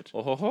Canadian market.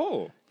 Oh ho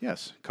ho!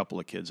 Yes, a couple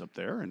of kids up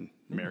there and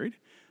married.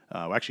 We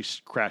actually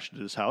crashed at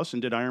his house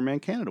and did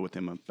Ironman Canada with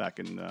him back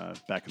in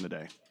the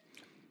day.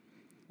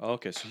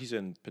 Okay, so he's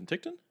in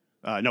Penticton?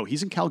 No,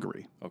 he's in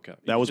Calgary. Okay.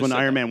 That was when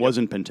Ironman was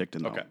in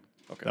Penticton, though.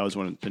 Okay. That was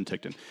when in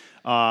Penticton.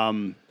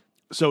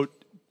 So,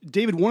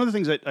 David, one of the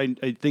things that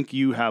I think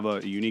you have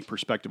a unique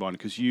perspective on,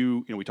 because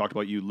we talked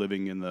about you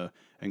living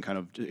and kind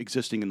of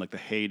existing in like the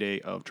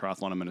heyday of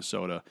triathlon in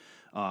Minnesota.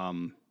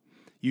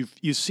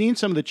 You've seen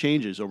some of the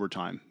changes over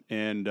time,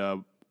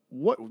 and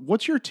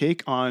what's your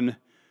take on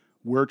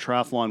where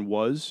triathlon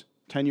was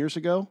 10 years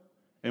ago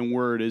and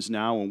where it is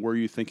now, and where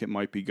you think it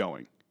might be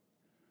going?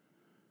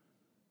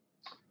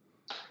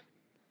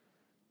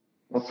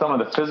 Well, some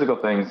of the physical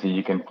things that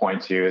you can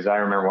point to is I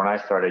remember when I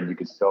started, you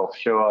could still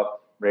show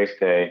up race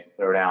day,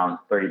 throw down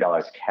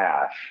 $30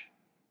 cash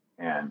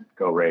and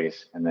go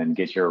race, and then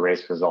get your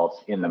race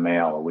results in the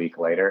mail a week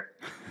later,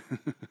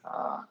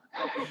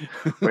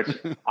 which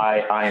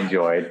I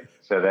enjoyed.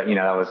 So that,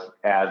 that was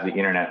as the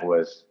internet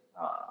was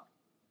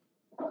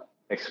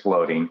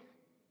exploding,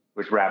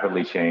 which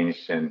rapidly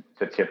changed and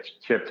to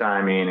chip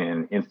timing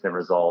and instant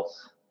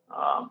results,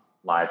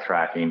 live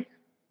tracking.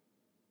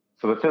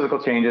 So the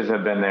physical changes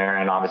have been there,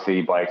 and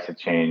obviously bikes have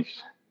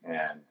changed,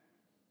 and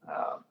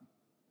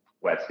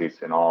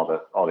wetsuits and all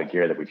the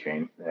gear that we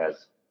train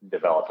has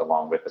developed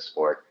along with the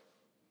sport.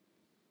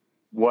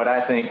 What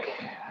I think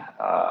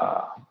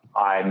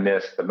I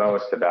missed the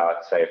most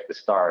about, say, at the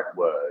start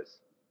was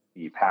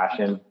the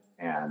passion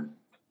and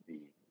the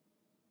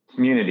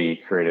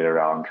community created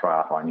around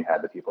triathlon. You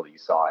had the people that you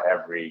saw at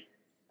every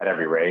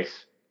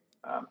race,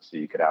 so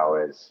you could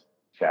always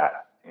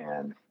chat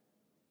and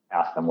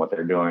ask them what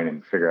they're doing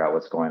and figure out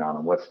what's going on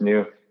and what's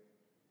new.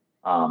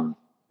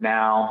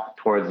 Now,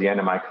 towards the end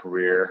of my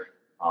career,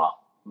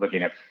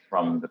 looking at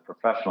from the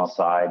professional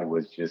side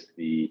was just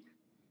the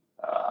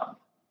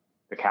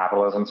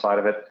capitalism side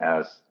of it,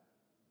 as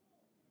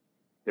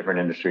different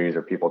industries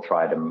or people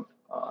tried to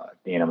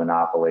gain a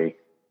monopoly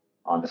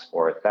on the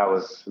sport. That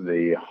was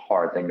the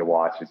hard thing to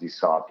watch, as you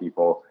saw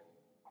people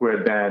who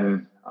had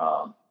been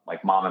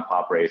like mom and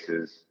pop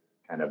races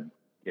kind of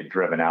get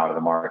driven out of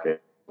the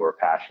market, who were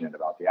passionate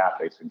about the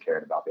athletes and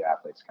cared about the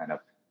athletes, kind of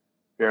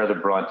bear the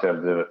brunt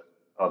of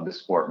the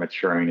sport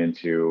maturing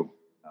into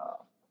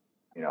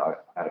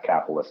at a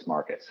capitalist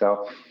market.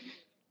 So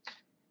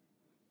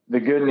the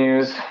good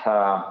news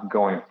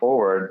going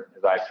forward,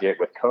 as I see it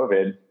with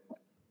COVID,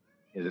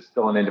 is it's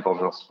still an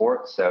individual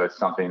sport. So it's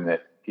something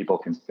that people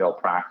can still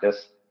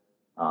practice.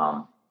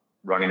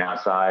 Running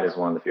outside is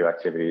one of the few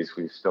activities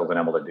we've still been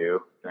able to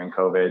do during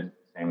COVID.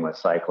 Same with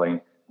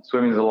cycling.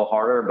 Swimming is a little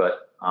harder,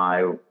 but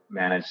I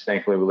managed,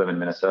 thankfully we live in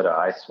Minnesota.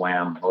 I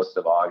swam most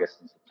of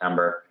August and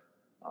September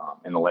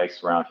in the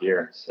lakes around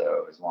here.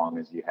 So as long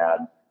as you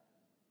had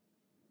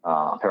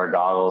a pair of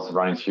goggles,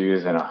 running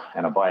shoes, and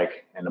a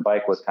bike. And the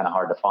bike was kind of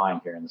hard to find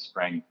here in the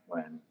spring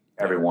when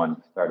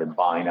everyone started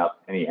buying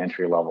up any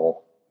entry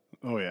level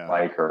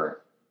bike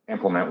or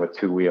implement with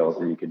two wheels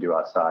that you could do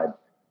outside.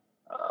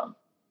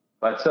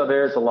 But so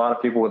there's a lot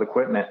of people with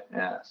equipment.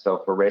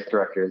 So for race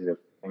directors, if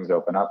things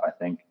open up, I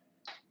think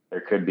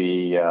there could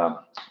be a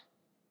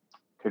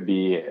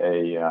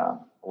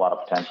lot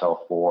of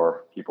potential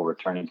for people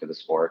returning to the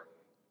sport.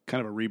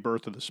 Kind of a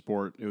rebirth of the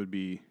sport. It'd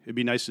be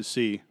nice to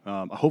see.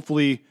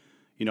 Hopefully,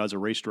 as a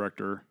race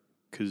director,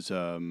 because I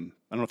don't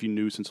know if you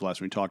knew since the last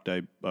time we talked,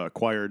 I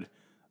acquired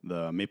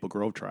the Maple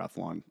Grove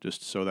Triathlon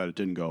just so that it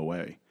didn't go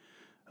away.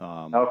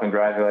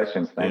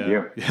 Congratulations! Thank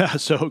you. Yeah,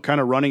 so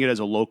kind of running it as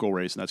a local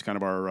race, and that's kind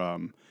of our.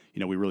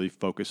 We really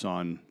focus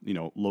on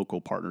local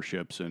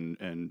partnerships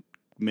and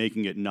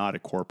making it not a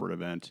corporate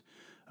event.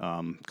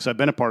 Because I've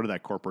been a part of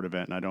that corporate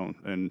event,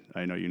 and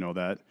I know you know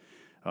that.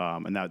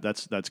 And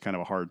that's kind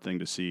of a hard thing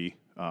to see.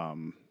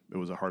 It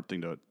was a hard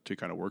thing to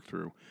kind of work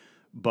through,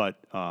 but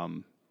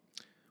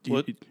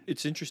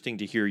it's interesting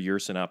to hear your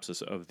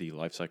synopsis of the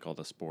life cycle of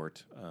the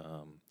sport.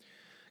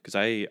 Because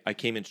I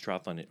came into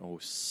triathlon in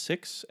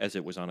 2006 as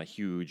it was on a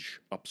huge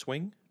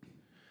upswing.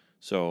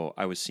 So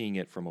I was seeing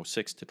it from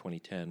 2006 to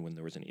 2010 when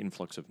there was an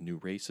influx of new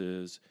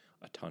races,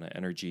 a ton of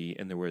energy,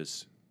 and there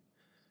was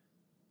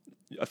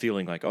a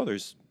feeling like,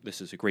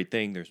 this is a great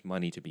thing. There's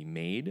money to be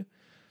made.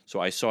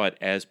 So I saw it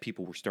as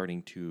people were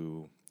starting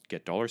to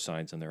get dollar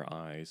signs in their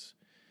eyes.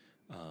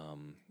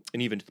 And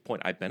even to the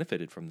point I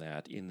benefited from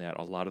that, in that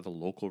a lot of the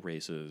local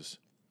races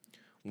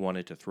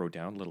wanted to throw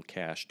down a little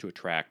cash to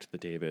attract the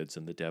Davids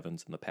and the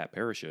Devons and the Pat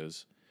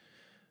Parishes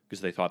because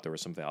they thought there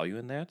was some value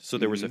in that. So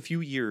there was a few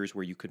years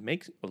where you could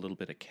make a little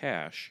bit of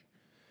cash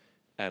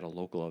at a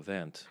local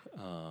event.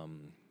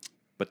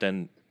 But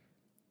then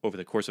over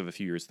the course of a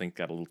few years, things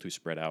got a little too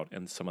spread out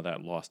and some of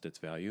that lost its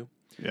value.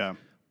 Yeah.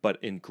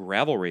 But in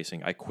gravel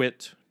racing, I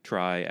quit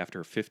Tri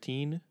after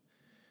 15,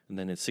 and And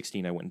then at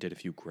 16, I went and did a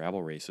few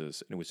gravel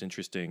races, and it was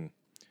interesting.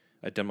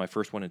 I'd done my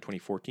first one in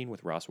 2014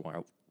 with Ross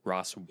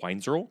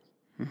Weinzerl.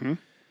 Mm-hmm.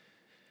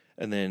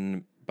 And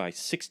then by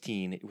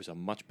 16, it was a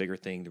much bigger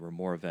thing. There were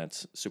more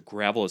events. So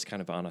gravel is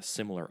kind of on a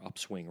similar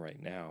upswing right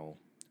now,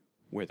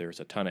 where there's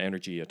a ton of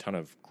energy, a ton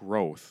of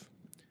growth,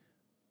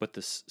 but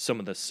some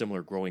of the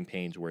similar growing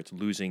pains where it's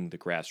losing the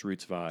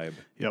grassroots vibe.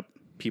 Yep.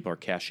 People are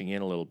cashing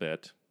in a little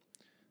bit.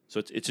 So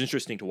it's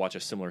interesting to watch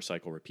a similar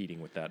cycle repeating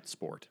with that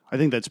sport. I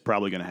think that's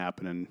probably going to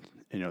happen, and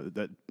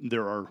that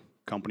there are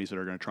companies that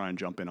are going to try and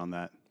jump in on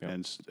that,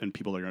 and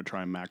people are going to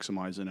try and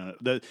maximize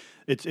it.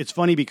 It's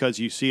funny because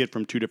you see it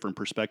from two different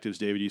perspectives,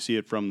 David. You see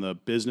it from the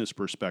business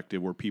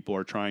perspective where people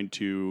are trying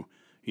to,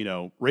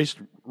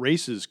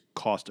 races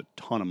cost a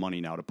ton of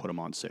money now to put them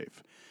on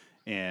safe,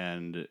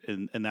 and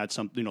that's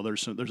something.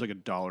 There's like a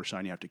dollar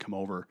sign you have to come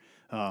over,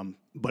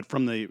 but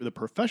from the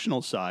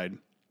professional side,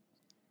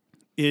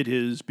 it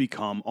has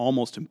become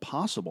almost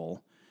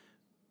impossible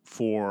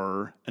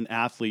for an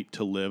athlete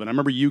to live. And I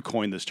remember you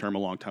coined this term a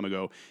long time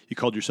ago. You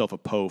called yourself a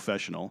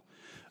professional.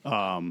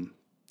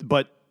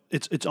 But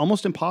it's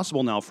almost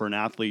impossible now for an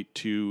athlete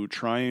to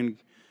try and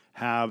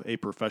have a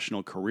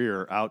professional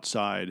career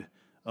outside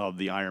of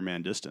the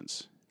Ironman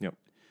distance. Yep.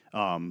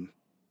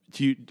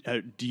 Do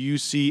you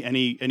see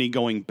any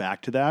going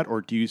back to that,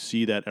 or do you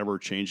see that ever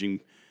changing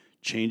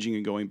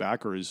and going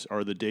back, or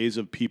are the days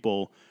of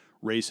people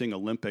racing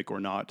Olympic or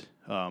not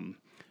in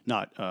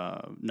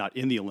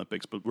the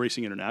Olympics, but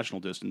racing international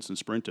distance and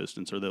sprint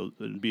distance,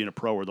 and being a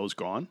pro, are those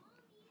gone?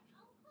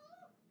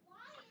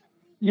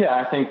 Yeah,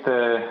 I think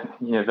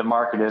the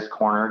market is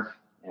cornered,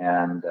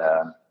 and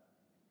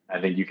I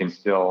think you can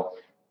still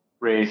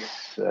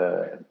race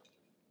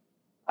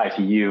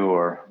ITU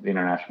or the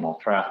International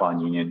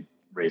Triathlon Union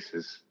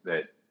races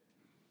that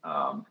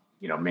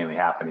mainly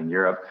happen in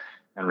Europe,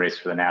 and race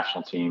for the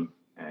national team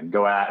and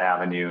go at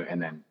Avenue,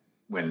 and then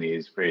when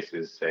these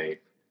races say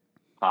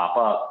pop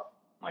up,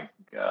 like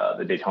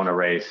the Daytona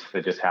race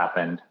that just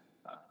happened,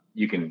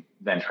 you can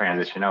then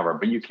transition over,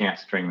 but you can't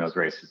string those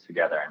races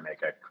together and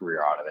make a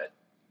career out of it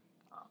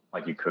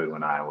like you could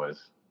when I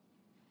was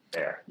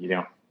there.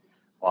 A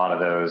lot of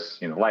those,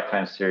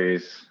 Lifetime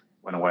Series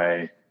went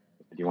away,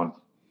 the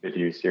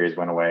 5150 Series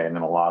went away, and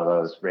then a lot of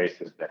those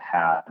races that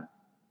had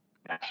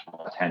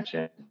national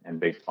attention and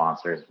big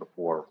sponsors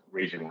before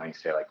regionally,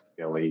 say like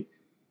Philly,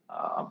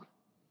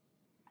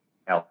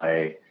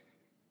 LA,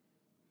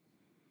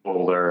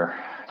 Boulder,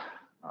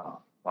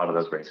 a lot of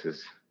those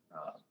races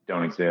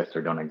don't exist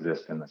or don't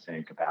exist in the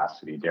same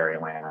capacity.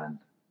 Dairyland,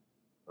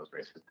 those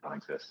races don't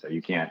exist. So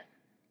you can't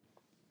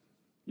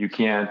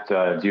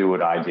do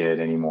what I did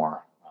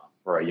anymore.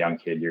 For a young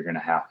kid, you're going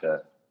to have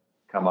to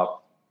come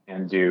up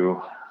and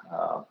do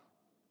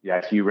the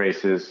ITU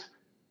races,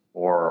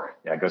 or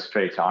go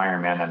straight to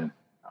Ironman. And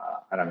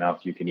I don't know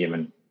if you can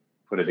even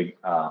put a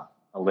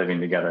living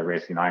together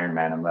racing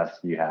Ironman unless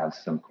you have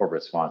some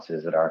corporate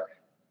sponsors that are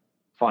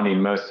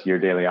funding most of your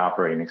daily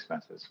operating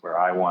expenses. Where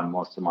I won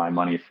most of my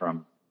money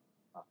from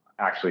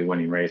actually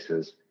winning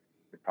races,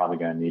 you're probably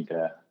going to need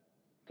to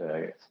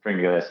string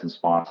together some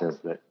sponsors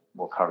that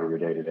will cover your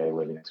day-to-day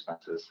living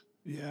expenses.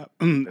 Yeah,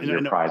 because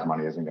your prize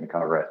money isn't going to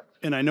cover it.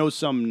 And I know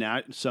some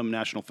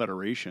national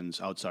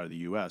federations outside of the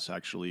U.S.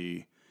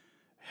 actually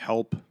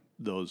help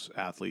those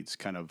athletes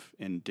kind of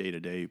in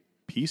day-to-day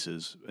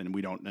pieces, and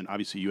we don't. And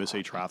obviously,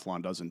 USA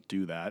Triathlon doesn't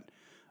do that,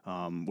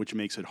 which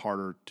makes it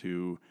harder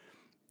to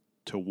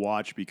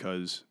watch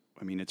because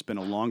it's been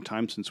a long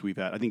time since we've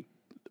had. I think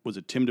was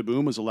it Tim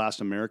DeBoom was the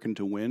last American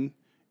to win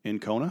in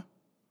Kona.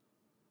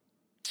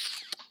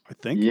 I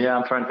think. Yeah,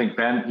 I'm trying to think.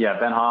 Ben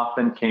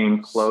Hoffman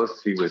came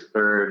close. He was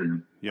third,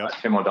 and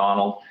Tim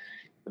O'Donnell.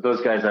 But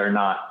those guys are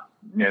not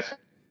necessarily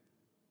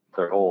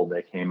old.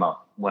 They came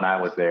up when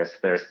I was there, so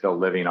they're still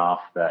living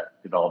off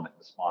that development,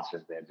 the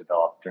sponsors they had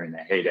developed during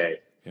their heyday.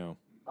 Yeah.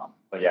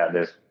 But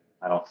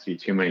I don't see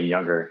too many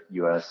younger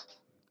U.S.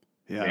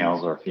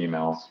 males or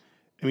females.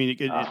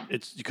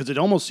 It's because it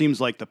almost seems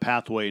like the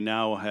pathway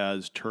now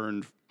has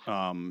turned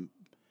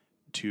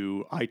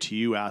to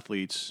ITU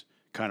athletes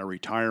kind of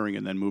retiring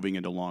and then moving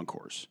into long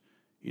course.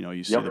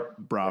 You see the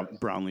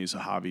Brownlees, the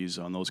Javis,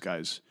 on those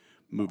guys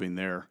moving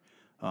there.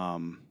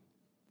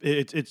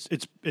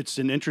 It's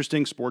an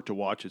interesting sport to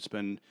watch. It's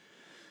been,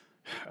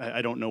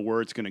 I don't know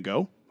where it's going to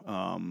go,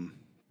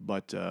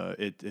 but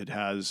it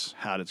has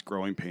had its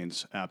growing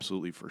pains,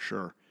 absolutely for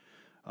sure.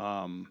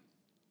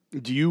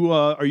 Do you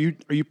are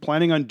you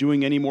planning on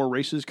doing any more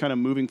races kind of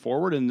moving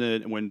forward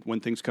when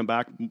things come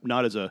back,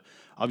 not as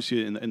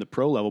obviously in the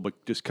pro level,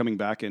 but just coming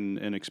back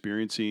and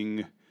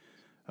experiencing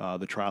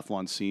the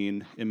triathlon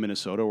scene in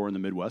Minnesota or in the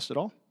Midwest at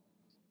all?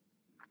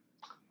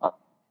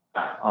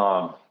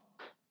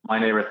 My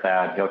neighbor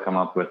Thad, he'll come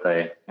up with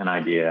an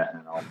idea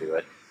and I'll do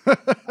it.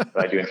 But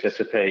I do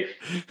anticipate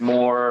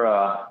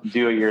more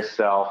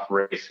do-it-yourself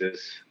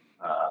races.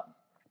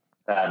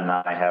 Thad and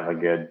I have a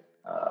good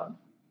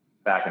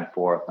back and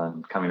forth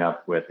on coming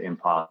up with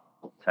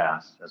impossible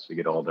tasks as we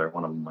get older.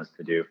 One of them was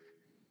to do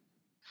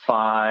 10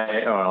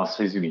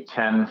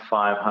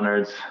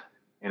 500s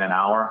in an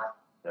hour.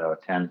 So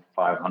 10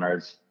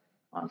 500s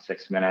on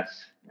 6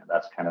 minutes.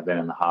 That's kind of been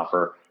in the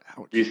hopper.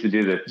 Ouch. We used to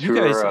do the tour.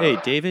 You guys, hey,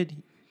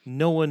 David,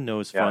 no one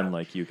knows fun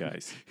like you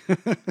guys.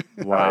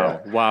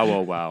 Wow.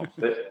 Wow.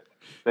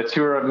 The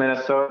tour of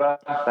Minnesota,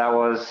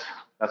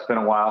 that's been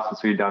a while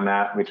since we've done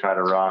that. We try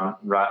to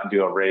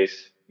do a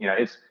race.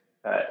 It's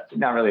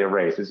not really a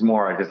race. It's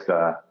more just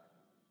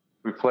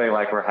we play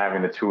like we're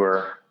having the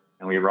tour,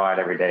 and we ride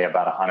every day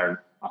about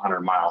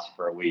 100 miles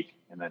for a week,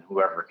 and then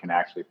whoever can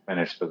actually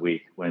finish the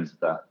week wins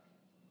the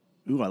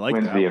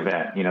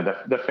event.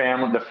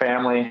 The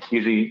family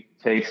usually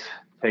takes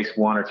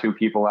one or two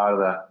people out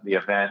of the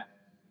event,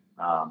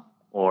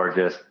 or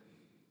just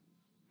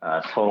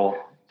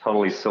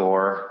totally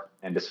sore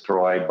and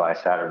destroyed by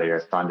Saturday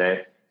or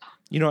Sunday.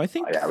 I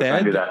think we're trying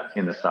to do that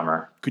in the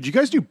summer. Could you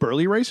guys do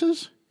Burley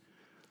races?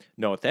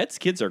 No, Thad's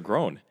kids are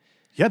grown.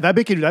 Yeah,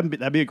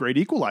 that'd be a great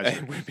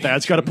equalizer.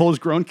 Thad's got to pull his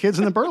grown kids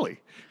in the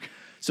Burley.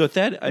 So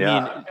Thad, I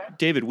mean,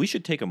 David, we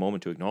should take a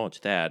moment to acknowledge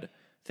Thad.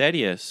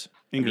 Thaddeus,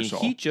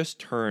 Ingersoll. he just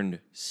turned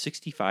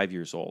 65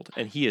 years old,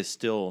 and he is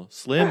still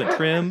slim and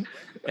trim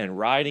and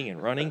riding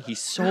and running. He's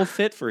so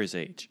fit for his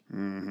age.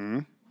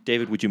 Mm-hmm.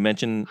 David, would you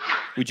mention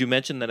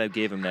that I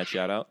gave him that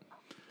shout out?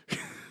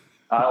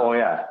 Oh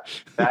yeah,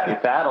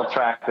 that'll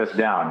track this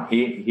down.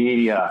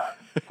 He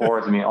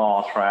forwards me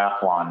all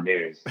triathlon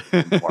news,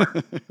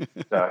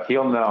 so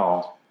he'll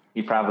know.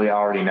 He probably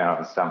already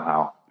knows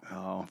somehow.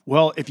 Oh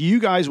well, if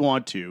you guys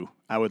want to,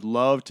 I would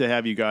love to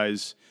have you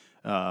guys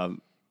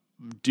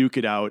duke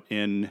it out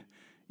in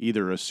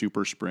either a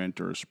super sprint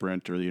or a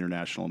sprint or the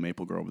International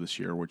Maple Grove this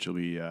year, which will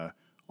be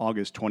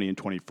August 20 and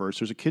 21st.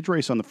 There's a kids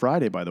race on the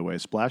Friday, by the way,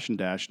 Splash and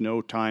Dash,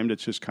 no timed.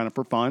 It's just kind of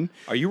for fun.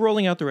 Are you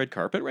rolling out the red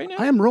carpet right now?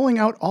 I am rolling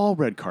out all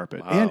red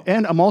carpet. Wow.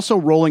 And I'm also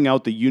rolling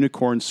out the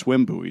unicorn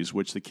swim buoys,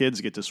 which the kids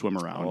get to swim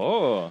around.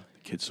 Oh.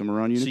 The kids swim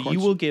around unicorns. So you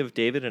will give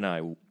David and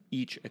I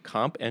each a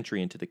comp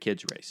entry into the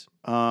kids race.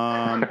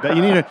 But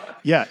you need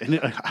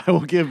and I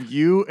will give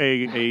you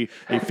a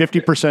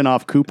 50%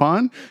 off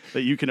coupon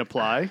that you can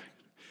apply.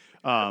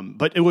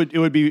 But it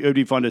would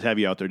be fun to have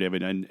you out there,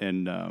 David, and I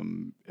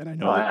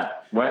know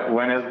that.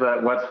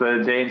 What's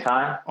the day and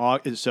time?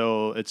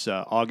 So it's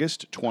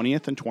August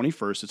 20th and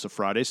 21st. It's a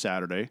Friday,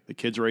 Saturday. The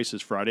kids race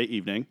is Friday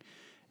evening,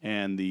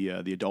 and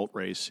the adult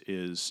race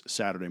is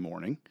Saturday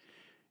morning.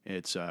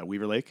 It's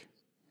Weaver Lake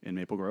in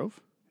Maple Grove,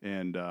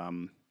 and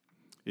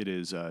it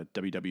is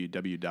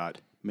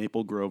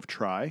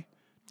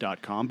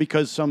www.maplegrovetry.com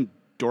because some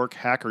dork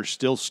hacker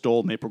still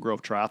stole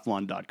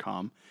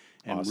maplegrovetriathlon.com.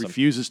 And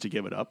refuses to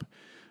give it up,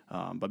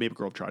 but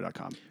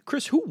maplegrovetry.com.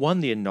 Chris, who won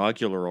the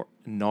inaugural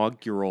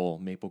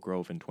Maple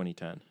Grove in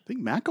 2010? I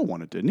think Macca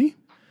won it, didn't he?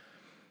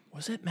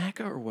 Was it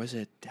Macca or was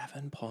it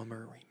Devin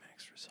Palmer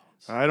Remax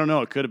results? I don't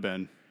know. It could have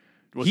been.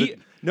 Was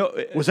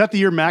Was that the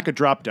year Macca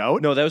dropped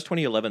out? No, that was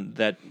 2011.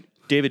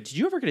 David, did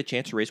you ever get a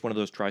chance to race one of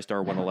those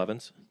TriStar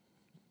 111s?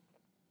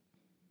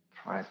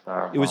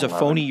 TriStar. It was a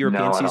phony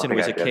European season. It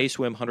was a K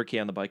K-swim, 100K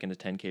on the bike, and a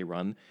 10K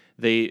run.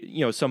 They,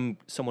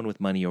 someone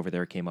with money over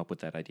there came up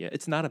with that idea.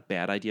 It's not a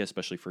bad idea,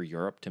 especially for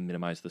Europe, to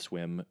minimize the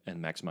swim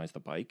and maximize the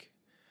bike.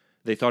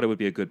 They thought it would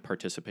be a good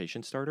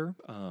participation starter.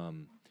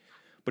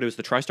 But it was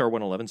the TriStar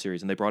 111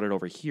 series, and they brought it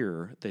over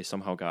here. They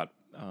somehow got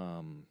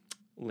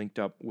linked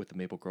up with the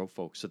Maple Grove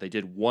folks. So they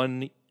did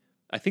one,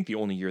 I think the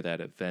only year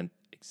that event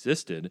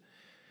existed,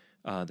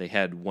 they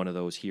had one of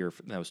those here.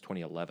 That was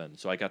 2011.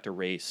 So I got to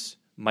race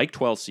Mike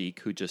Twelseek,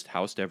 who just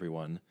housed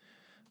everyone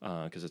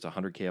because it's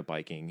 100K of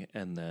biking,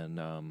 and then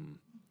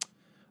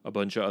a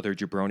bunch of other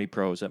jabroni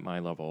pros at my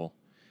level,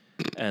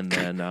 and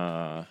then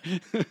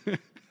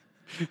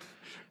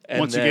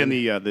once again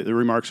the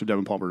remarks of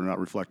Devin Palmer do not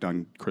reflect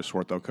on Chris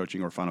Swarthout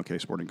coaching or Final K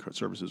Sporting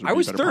Services. I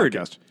was third.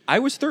 I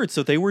was third,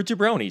 so they were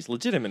jabronis,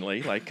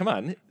 legitimately. Like, come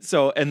on.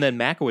 So, and then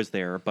Macca was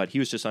there, but he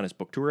was just on his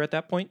book tour at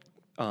that point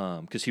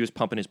because he was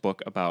pumping his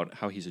book about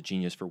how he's a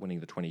genius for winning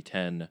the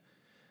 2010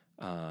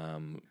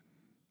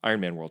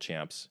 Ironman World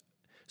Champs.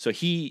 So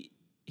he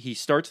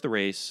starts the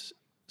race,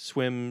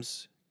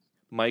 swims.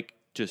 Mike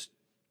just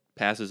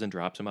passes and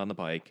drops him on the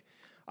bike.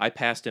 I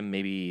passed him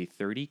maybe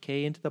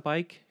 30K into the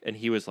bike, and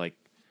he was like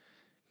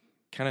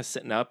kind of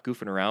sitting up,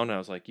 goofing around. And I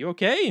was like, "You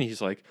okay?" And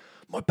he's like,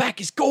 "My back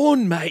is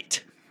gone,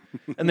 mate."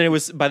 And then it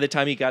was, by the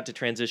time he got to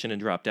transition and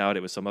dropped out,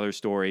 it was some other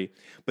story.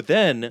 But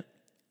then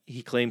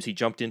he claims he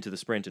jumped into the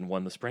sprint and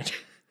won the sprint.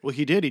 Well,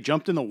 he did. He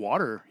jumped in the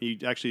water. He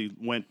actually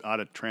went out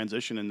of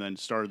transition and then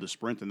started the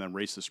sprint and then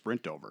raced the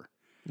sprint over.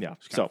 Yeah,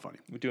 it's kind of funny.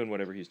 We're doing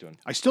whatever he's doing.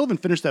 I still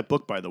haven't finished that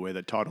book, by the way,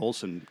 that Todd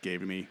Olson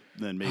gave me,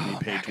 then made me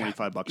pay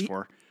 $25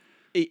 for.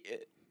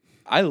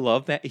 I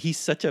love that. He's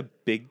such a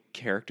big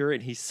character,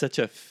 and he's such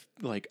a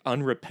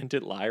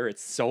unrepentant liar.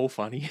 It's so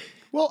funny.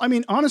 Well, I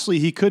mean, honestly,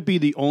 he could be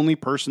the only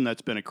person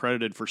that's been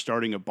accredited for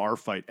starting a bar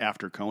fight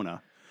after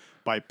Kona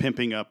by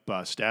pimping up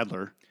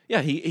Stadler.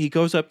 Yeah, he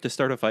goes up to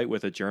start a fight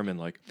with a German,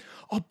 like,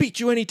 "I'll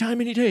beat you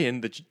anytime, any day."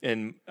 And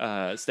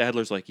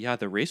Stadler's like, "Yeah,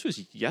 the race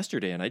was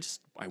yesterday, and I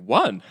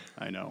won."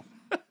 I know.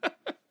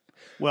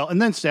 Well,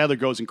 and then Stadler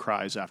goes and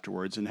cries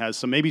afterwards and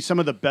has maybe some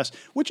of the best,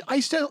 which I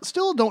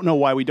still don't know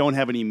why we don't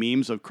have any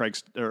memes of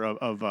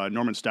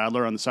Norman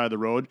Stadler on the side of the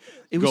road.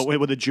 Go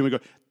with a Jimmy.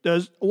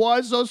 Why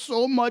is there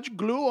so much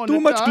glue on the tire?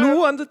 Too much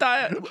glue on the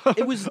tire.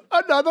 It was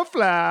another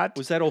flat.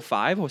 Was that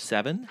 05,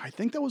 07? I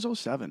think that was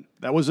 07.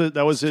 That was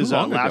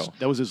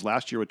his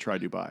last year with Try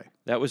Dubai.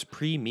 That was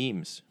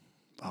pre-memes.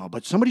 Oh,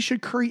 but somebody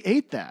should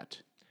create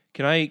that.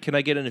 Can I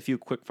get in a few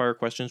quick fire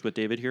questions with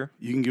David here?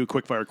 You can do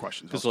quick fire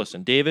questions. Because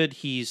listen, David,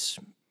 let's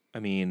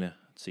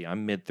see,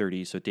 I'm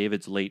mid-30s, so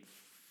David's late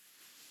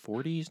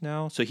 40s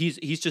now. So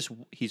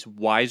he's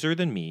wiser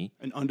than me.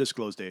 An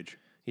undisclosed age.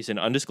 He's an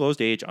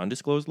undisclosed age,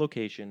 undisclosed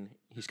location.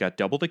 He's got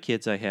double the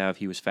kids I have.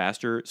 He was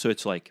faster, so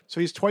it's like... So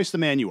he's twice the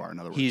man you are, in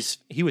other words.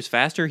 He was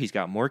faster, he's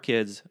got more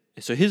kids,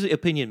 so his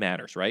opinion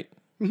matters, right?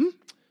 Mm-hmm.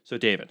 So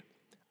David,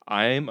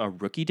 I'm a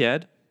rookie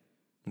dad,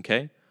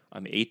 okay?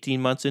 I'm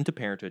 18 months into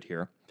parenthood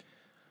here.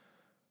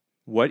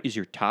 What is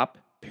your top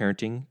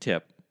parenting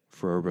tip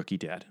for a rookie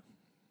dad?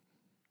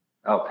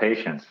 Oh,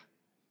 patience.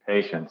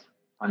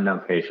 Unknown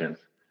patience.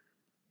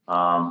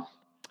 And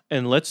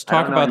let's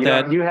talk about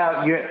that. You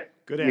have a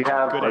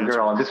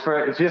girl. Just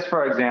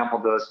for example,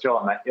 to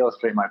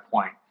illustrate my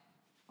point.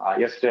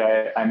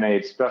 Yesterday, I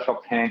made special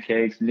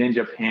pancakes,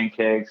 ninja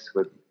pancakes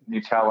with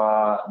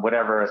Nutella,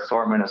 whatever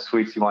assortment of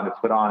sweets you wanted to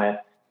put on it,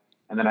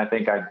 and then I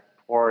think I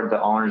poured the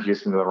orange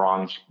juice into the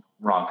wrong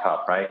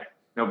cup. Right?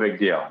 No big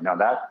deal. Now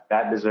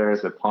that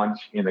deserves a punch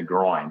in the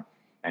groin,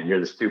 and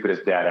you're the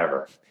stupidest dad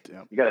ever.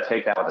 Yep. You got to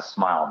take that with a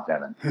smile,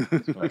 Devin.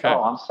 Like,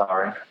 oh, I'm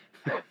sorry.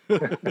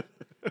 Good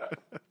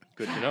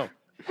to know.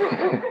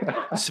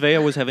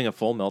 Svea was having a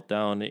full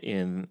meltdown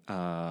in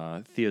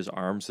Thea's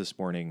arms this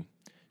morning.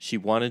 She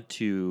wanted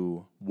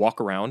to walk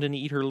around and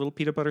eat her little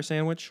peanut butter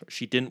sandwich.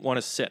 She didn't want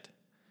to sit.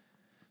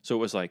 So it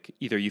was like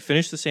either you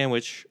finish the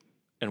sandwich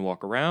and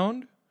walk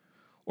around,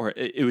 or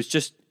it was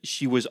just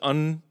she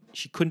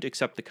couldn't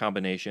accept the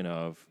combination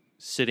of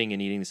sitting and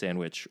eating the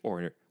sandwich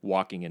or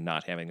walking and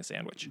not having a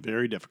sandwich.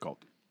 Very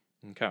difficult.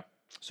 Okay.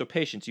 So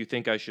patience, you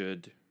think I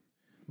should...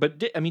 But,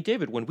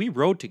 David, when we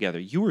rode together,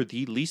 you were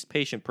the least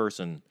patient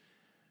person.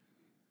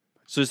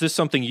 So is this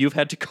something you've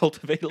had to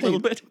cultivate a little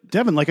bit?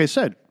 Devin, like I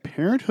said,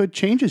 parenthood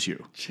changes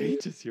you.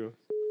 Changes you.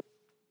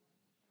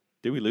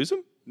 Did we lose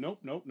him? Nope.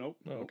 Oh,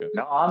 okay.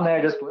 No, I'm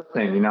there just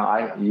listening. You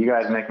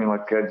guys make me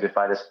look good if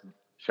I just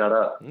shut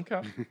up.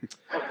 Okay.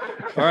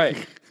 All right.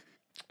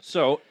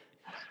 So,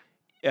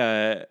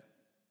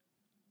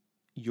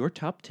 your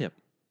top tip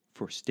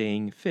for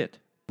staying fit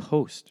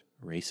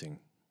post-racing.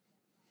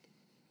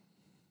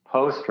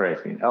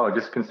 Post-racing. Oh,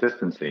 just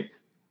consistency.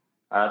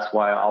 That's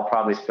why I'll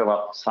probably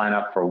still sign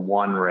up for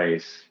one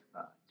race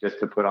just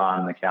to put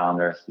on the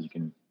calendar so you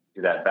can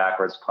do that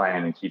backwards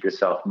plan and keep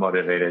yourself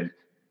motivated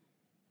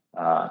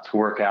to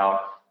work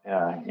out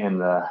in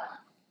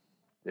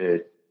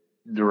the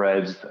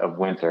dregs of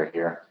winter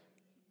here.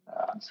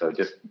 So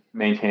just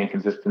maintain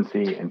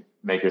consistency and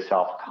make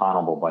yourself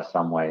accountable by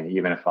some way.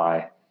 Even if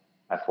I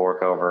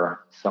fork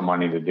over some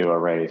money to do a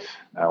race,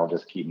 that'll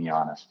just keep me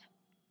honest.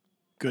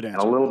 Good answer.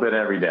 And a little bit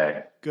every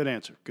day. Good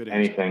answer.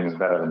 Anything is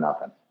better than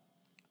nothing.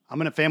 I'm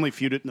going to Family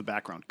Feud it in the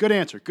background. Good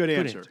answer.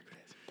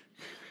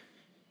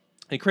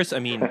 Hey, Chris,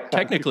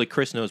 technically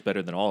Chris knows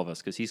better than all of us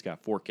because he's got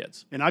 4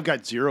 kids. And I've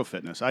got zero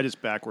fitness. I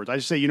just backwards. I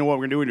just say, you know what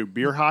we're going to do? We're going to do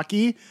beer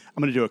hockey.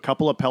 I'm going to do a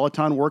couple of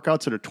Peloton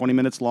workouts that are 20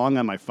 minutes long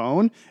on my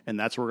phone, and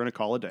that's what we're going to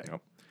call a day.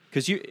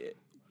 Because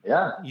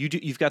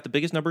you've got the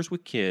biggest numbers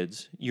with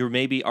kids. You're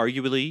maybe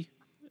arguably...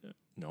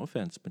 No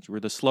offense, but you were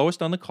the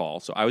slowest on the call.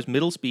 So I was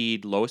middle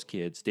speed, lowest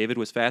kids. David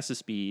was fastest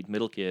speed,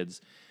 middle kids.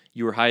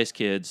 You were highest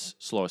kids,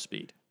 slowest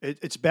speed.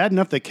 It's bad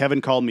enough that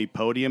Kevin called me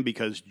podium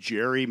because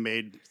Jerry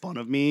made fun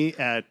of me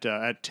at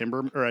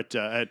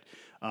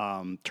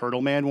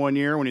Turtle Man one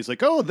year when he's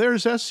like, "Oh,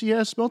 there's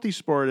SCS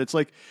Multisport." It's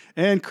like,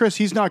 and Chris,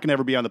 he's not going to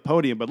ever be on the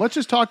podium, but let's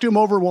just talk to him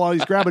over while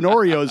he's grabbing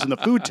Oreos in the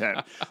food tent.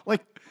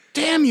 Like,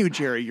 damn you,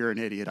 Jerry, you're an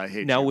idiot. I hate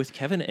you. Now, with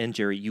Kevin and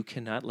Jerry, you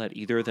cannot let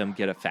either of them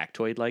get a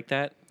factoid like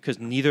that because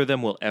neither of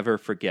them will ever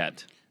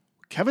forget.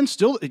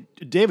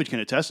 David can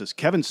attest this,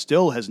 Kevin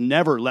still has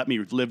never let me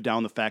live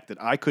down the fact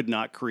that I could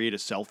not create a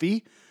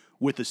selfie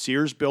with the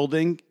Sears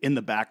building in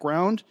the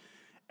background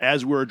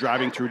as we were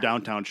driving through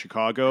downtown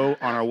Chicago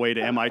on our way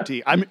to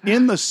MIT. I'm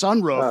in the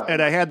sunroof,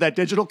 and I had that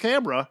digital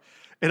camera,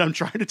 and I'm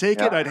trying to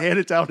take it. I'd hand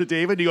it down to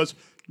David, and he goes,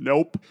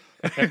 "Nope."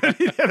 And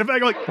he'd hand it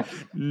back, like,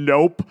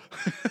 "Nope."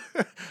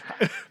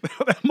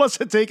 That must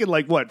have taken,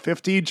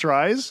 15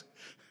 tries?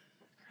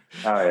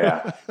 Oh,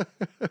 yeah.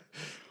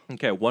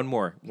 Okay, one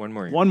more.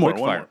 Quick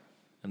fire.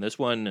 And this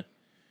one,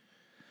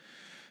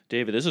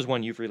 David, this is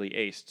one you've really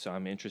aced, so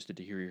I'm interested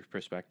to hear your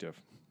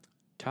perspective.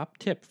 Top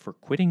tip for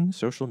quitting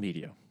social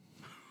media.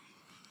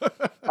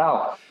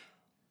 Oh.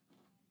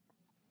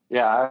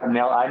 Yeah,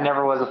 I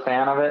never was a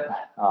fan of it,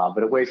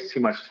 but it wastes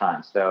too much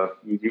time. So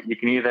you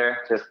can either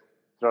just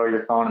throw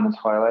your phone in the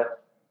toilet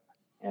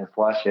and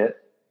flush it,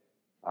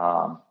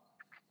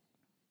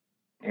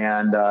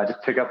 and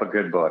just pick up a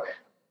good book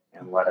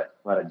and let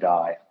it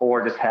die,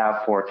 or just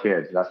have 4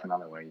 kids. That's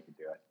another way you could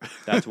do it.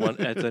 That's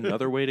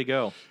another way to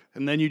go.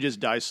 And then you just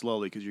die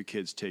slowly because your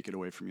kids take it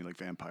away from you like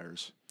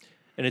vampires.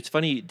 And it's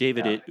funny,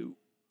 David,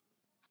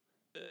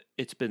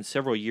 it's been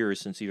several years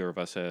since either of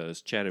us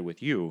has chatted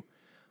with you,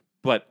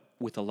 but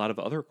with a lot of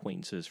other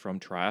acquaintances from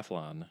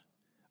triathlon,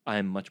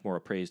 I'm much more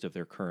appraised of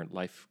their current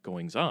life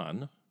goings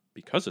on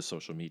because of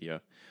social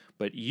media.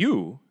 But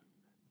you,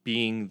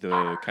 being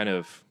the kind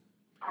of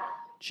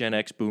Gen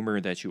X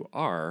boomer that you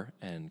are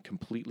and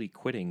completely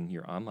quitting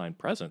your online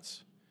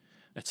presence,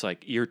 it's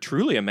like you're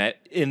truly a man.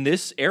 In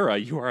this era,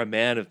 you are a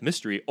man of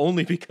mystery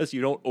only because you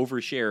don't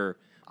overshare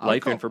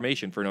life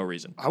information for no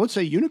reason. I would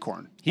say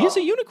unicorn. He is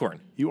a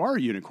unicorn. You are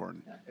a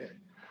unicorn.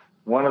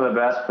 One of the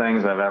best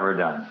things I've ever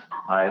done.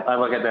 I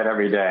look at that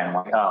every day and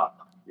I'm like, oh,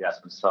 yes,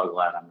 I'm so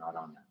glad I'm not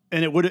on that.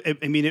 And it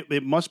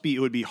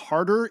would be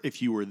harder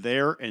if you were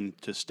there and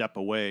to step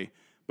away,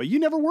 but you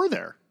never were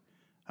there.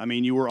 I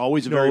mean, you were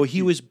always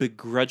he was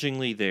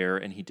begrudgingly there,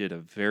 and he did a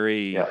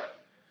very... Yeah.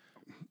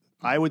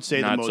 I would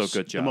say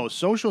the most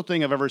social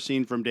thing I've ever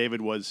seen from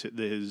David was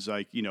his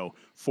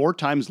 4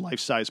 times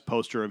life-size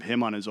poster of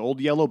him on his old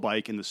yellow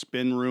bike in the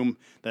spin room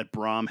that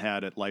Brom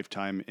had at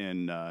Lifetime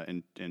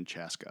in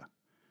Chaska.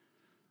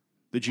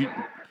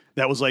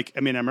 That was like, I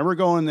remember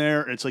going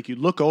there, and it's like you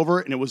look over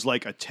and it was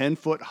like a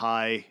 10-foot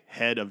high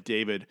head of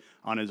David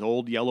on his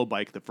old yellow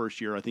bike the first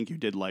year I think you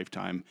did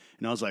Lifetime,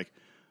 and I was like,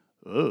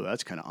 oh,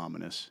 that's kind of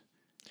ominous.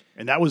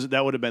 And that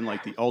would have been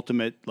like the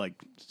ultimate like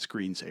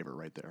screensaver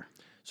right there.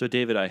 So,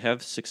 David, I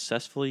have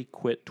successfully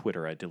quit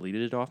Twitter. I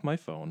deleted it off my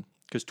phone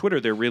because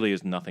Twitter, there really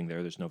is nothing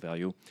there. There's no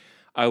value.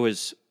 I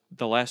was,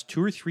 the last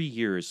 2 or 3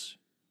 years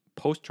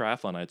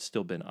post-triathlon, I'd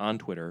still been on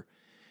Twitter.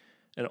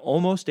 And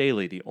almost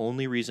daily, the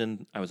only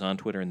reason I was on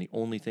Twitter and the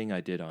only thing I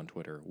did on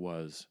Twitter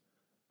was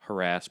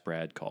harass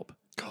Brad Culp.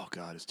 Oh,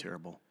 God, it's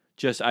terrible.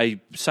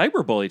 I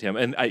cyberbullied him,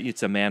 and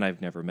it's a man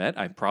I've never met.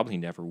 I probably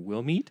never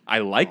will meet. I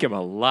like him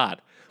a lot.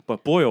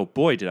 But boy, oh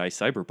boy, did I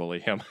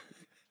cyberbully him.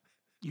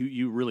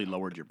 You really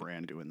lowered your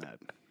brand doing that.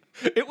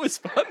 It was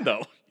fun,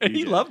 though. And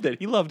he loved it.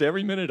 He loved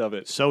every minute of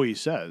it. So he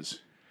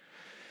says.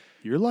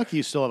 You're lucky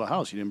you still have a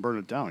house. You didn't burn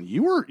it down.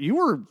 You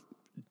were,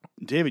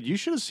 David, you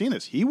should have seen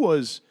this. He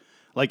was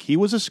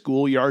a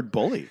schoolyard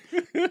bully.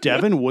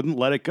 Devin wouldn't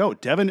let it go.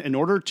 Devin, in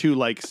order to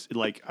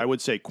like I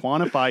would say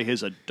quantify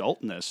his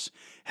adultness,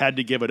 had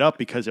to give it up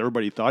because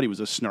everybody thought he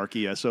was a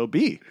snarky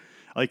SOB.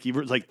 Like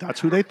that's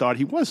who they thought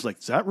he was. Like,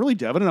 is that really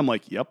Devin? And I'm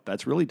like, yep,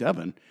 that's really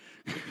Devin.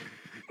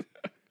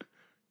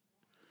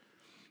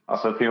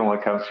 Also, people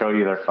would come show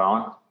you their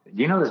phone.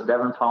 Do you know this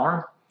Devin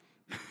Palmer?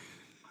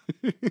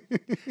 Do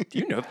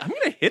you know? I'm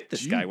going to hit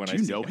this guy when I see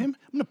him. Do you know him?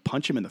 I'm going to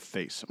punch him in the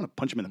face. I'm going to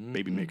punch him in the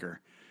baby maker.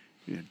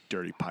 You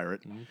dirty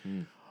pirate.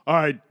 Mm-hmm. All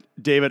right,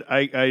 David.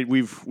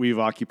 We've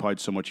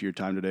occupied so much of your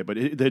time today, but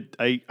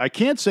I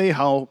can't say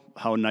how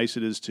nice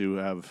it is to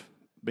have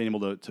been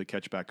able to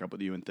catch back up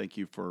with you, and thank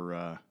you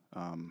for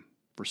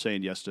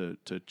saying yes to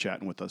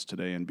chatting with us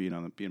today and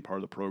being part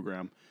of the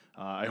program.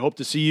 I hope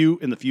to see you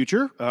in the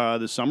future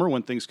this summer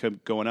when things come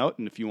going out,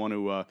 and if you want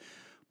to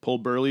pull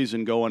Burleys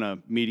and go on a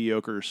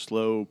mediocre,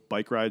 slow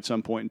bike ride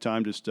some point in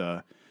time, just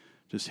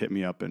hit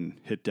me up and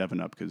hit Devin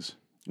up because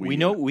we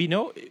know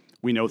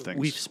things.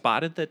 We've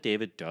spotted that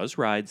David does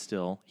ride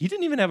still. He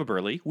didn't even have a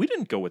Burley. We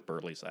didn't go with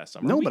Burleys last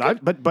summer. No,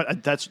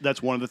 but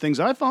that's one of the things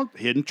I found.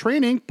 Hidden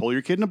training. Pull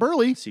your kid in a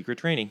Burley. Secret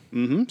training.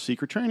 Mm-hmm.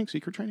 Secret training.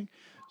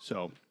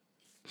 So,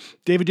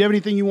 David, do you have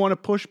anything you want to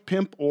push,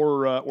 pimp,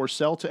 or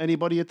sell to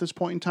anybody at this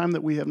point in time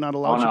that we have not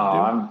allowed you to do?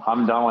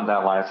 I'm done with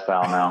that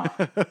lifestyle now.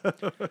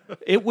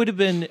 It would have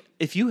been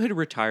if you had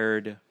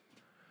retired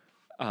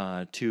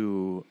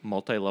to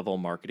multi-level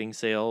marketing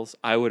sales.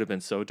 I would have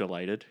been so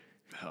delighted.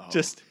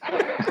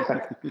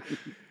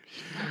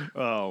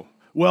 Oh.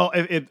 Well,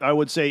 I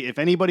would say if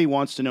anybody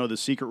wants to know the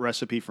secret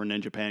recipe for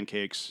Ninja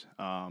Pancakes,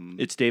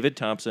 it's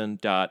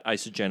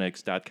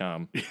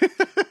davidthompson.isogenics.com.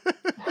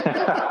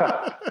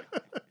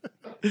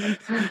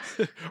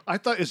 I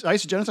thought it's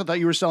Isogenics. I thought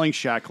you were selling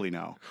Shackley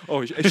now.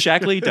 Oh,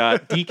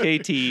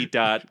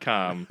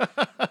 shackley.dkt.com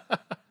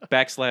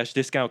 /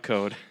 discount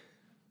code.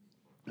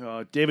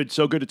 David,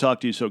 so good to talk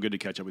to you. So good to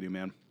catch up with you,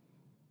 man.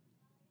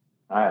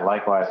 All right,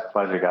 likewise.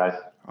 Pleasure, guys.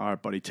 All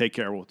right, buddy. Take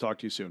care. We'll talk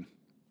to you soon.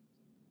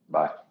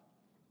 Bye.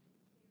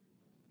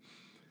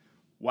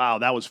 Wow,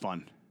 that was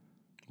fun.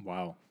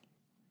 Wow.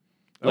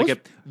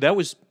 That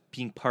was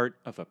being part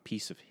of a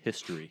piece of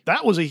history.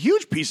 That was a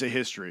huge piece of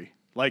history.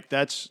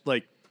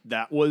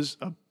 That was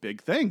a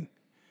big thing.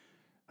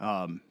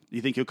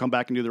 You think he'll come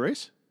back and do the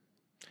race?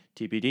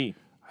 TBD.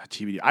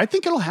 TBD. I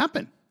think it'll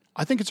happen.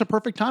 I think it's a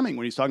perfect timing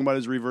when he's talking about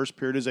his reverse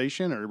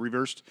periodization or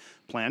reversed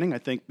planning. I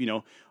think,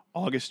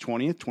 August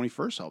 20th,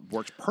 21st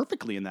works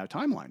perfectly in that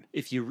timeline.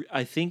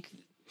 I think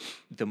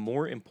the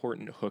more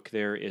important hook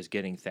there is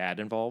getting Thad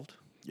involved.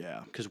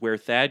 Yeah. Because where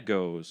Thad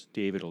goes,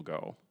 David will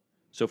go.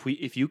 So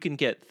if you can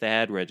get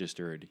Thad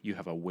registered, you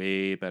have a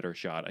way better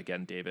shot at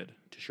getting David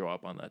to show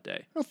up on that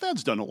day. Well,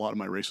 Thad's done a lot of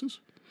my races.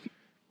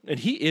 And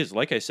he is,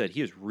 like I said,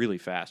 he is really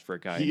fast for a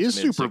guy. He is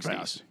super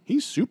fast.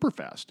 He's super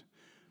fast.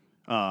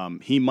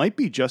 He might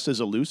be just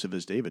as elusive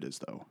as David is,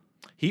 though.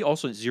 He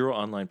also zero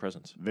online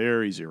presence.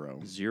 Very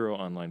zero. Zero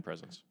online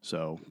presence.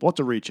 So we'll have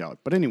to reach out.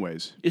 But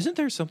anyways. Isn't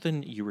there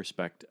something you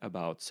respect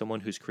about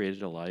someone who's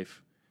created a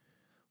life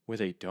where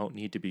they don't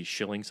need to be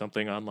shilling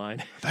something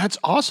online? That's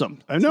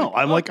awesome. I know.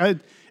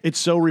 It's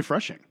so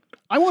refreshing.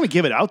 I want to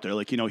give it out there.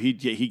 Like, he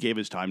gave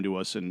his time to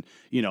us and,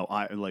 give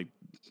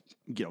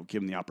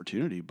him the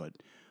opportunity, but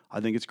I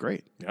think it's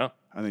great. Yeah.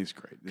 I think it's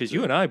great. Because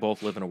you and I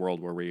both live in a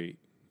world where we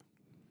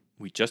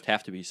just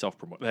have to be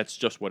self-promoted. That's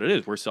just what it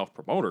is. We're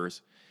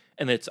self-promoters.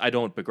 And I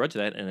don't begrudge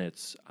that, and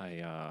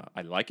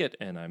I like it,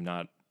 and I'm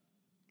not,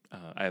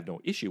 I have no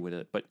issue with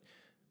it. But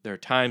there are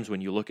times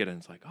when you look at it and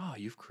it's like, oh,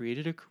 you've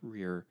created a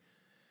career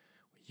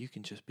where you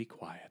can just be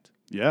quiet.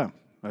 Yeah,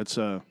 that's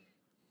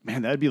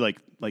man, that'd be like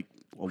a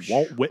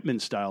Walt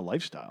Whitman style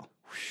lifestyle.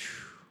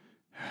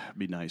 It'd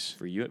be nice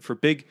for you, for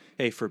big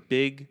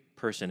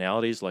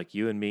personalities like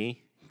you and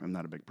me. I'm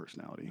not a big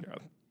personality. You're a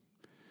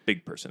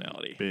big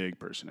personality. Big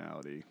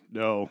personality.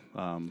 No.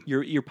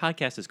 Your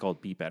podcast is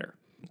called Be Better.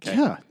 Okay.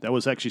 Yeah, that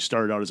was actually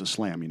started out as a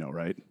slam,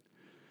 right?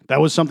 That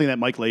was something that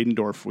Mike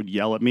Ladendorf would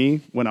yell at me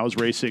when I was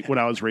racing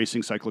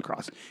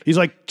cyclocross. He's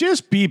like,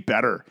 just be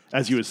better,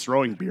 as he was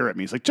throwing beer at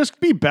me. He's like, just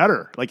be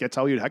better. Like, that's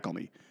how he'd heckle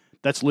me.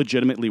 That's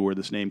legitimately where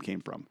this name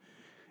came from.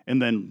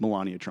 And then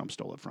Melania Trump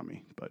stole it from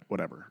me, but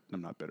whatever.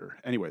 I'm not bitter.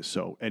 Anyways,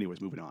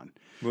 moving on.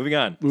 Moving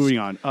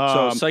on.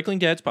 So Cycling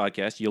Dads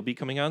Podcast, you'll be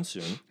coming on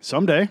soon.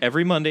 Someday.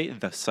 Every Monday,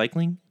 the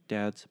Cycling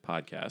Dads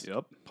Podcast.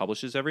 Yep.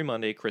 Publishes every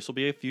Monday. Chris will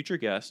be a future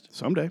guest.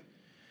 Someday.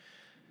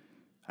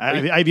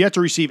 I've yet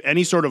to receive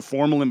any sort of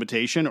formal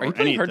invitation or anything.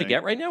 Are you playing hard to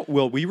get right now?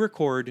 Well, we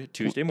record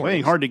Tuesday morning.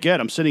 Playing hard to get.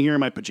 I'm sitting here in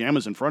my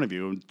pajamas in front of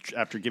you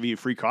after giving you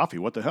free coffee.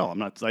 What the hell? I'm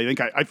not.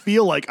 I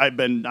feel like I've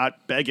been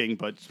not begging,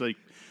 but like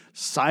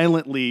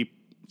silently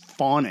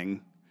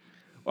fawning.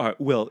 All right.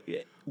 Well,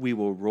 we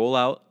will roll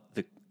out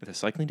the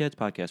Cycling Dads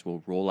Podcast.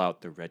 Will roll out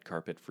the red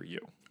carpet for you.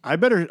 I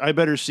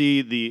better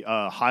see the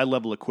high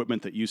level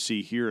equipment that you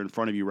see here in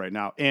front of you right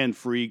now, and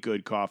free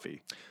good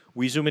coffee.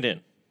 We zoom it in.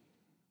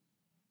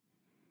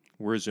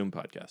 We're a Zoom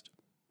podcast.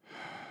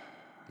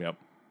 Yep.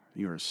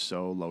 You are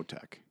so low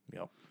tech.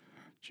 Yep.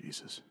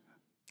 Jesus.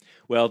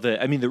 Well,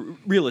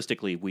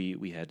 realistically,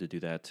 we had to do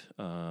that.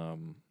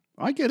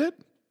 I get it.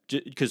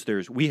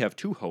 Because we have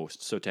two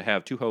hosts, so to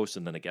have two hosts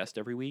and then a guest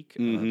every week,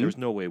 there's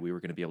no way we were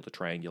going to be able to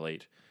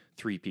triangulate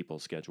three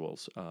people's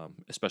schedules,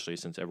 especially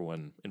since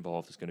everyone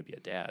involved is going to be a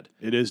dad.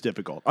 It is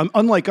difficult.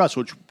 Unlike us,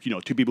 which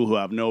two people who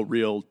have no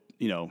real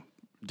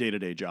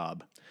day-to-day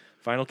job.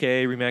 Final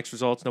K, Remax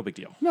results, no big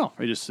deal. No,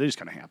 they just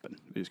kind of happen.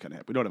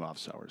 We don't have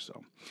office hours,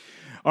 so.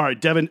 All right,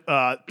 Devin,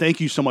 thank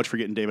you so much for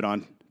getting David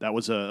on. That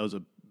was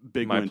a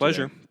big win. My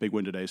pleasure. Today. Big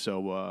win today.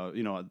 So,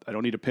 I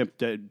don't need to pimp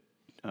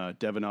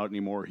Devin out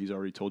anymore. He's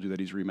already told you that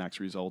he's Remax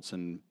results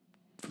and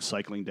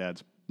Cycling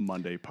Dad's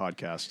Monday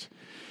podcast,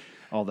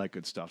 all that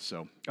good stuff.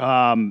 So,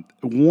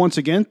 once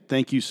again,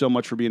 thank you so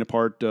much for being a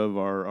part of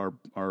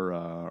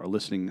our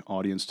listening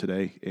audience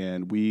today,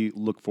 and we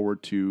look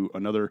forward to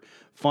another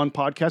fun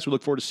podcast. We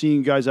look forward to seeing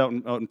you guys out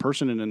in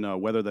person and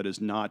in weather that is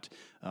not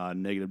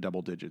negative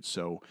double digits.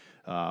 So,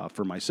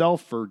 for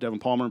myself, for Devin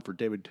Palmer, and for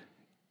David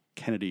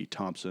Kennedy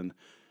Thompson,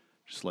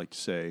 just like to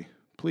say,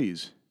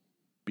 please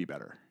be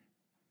better.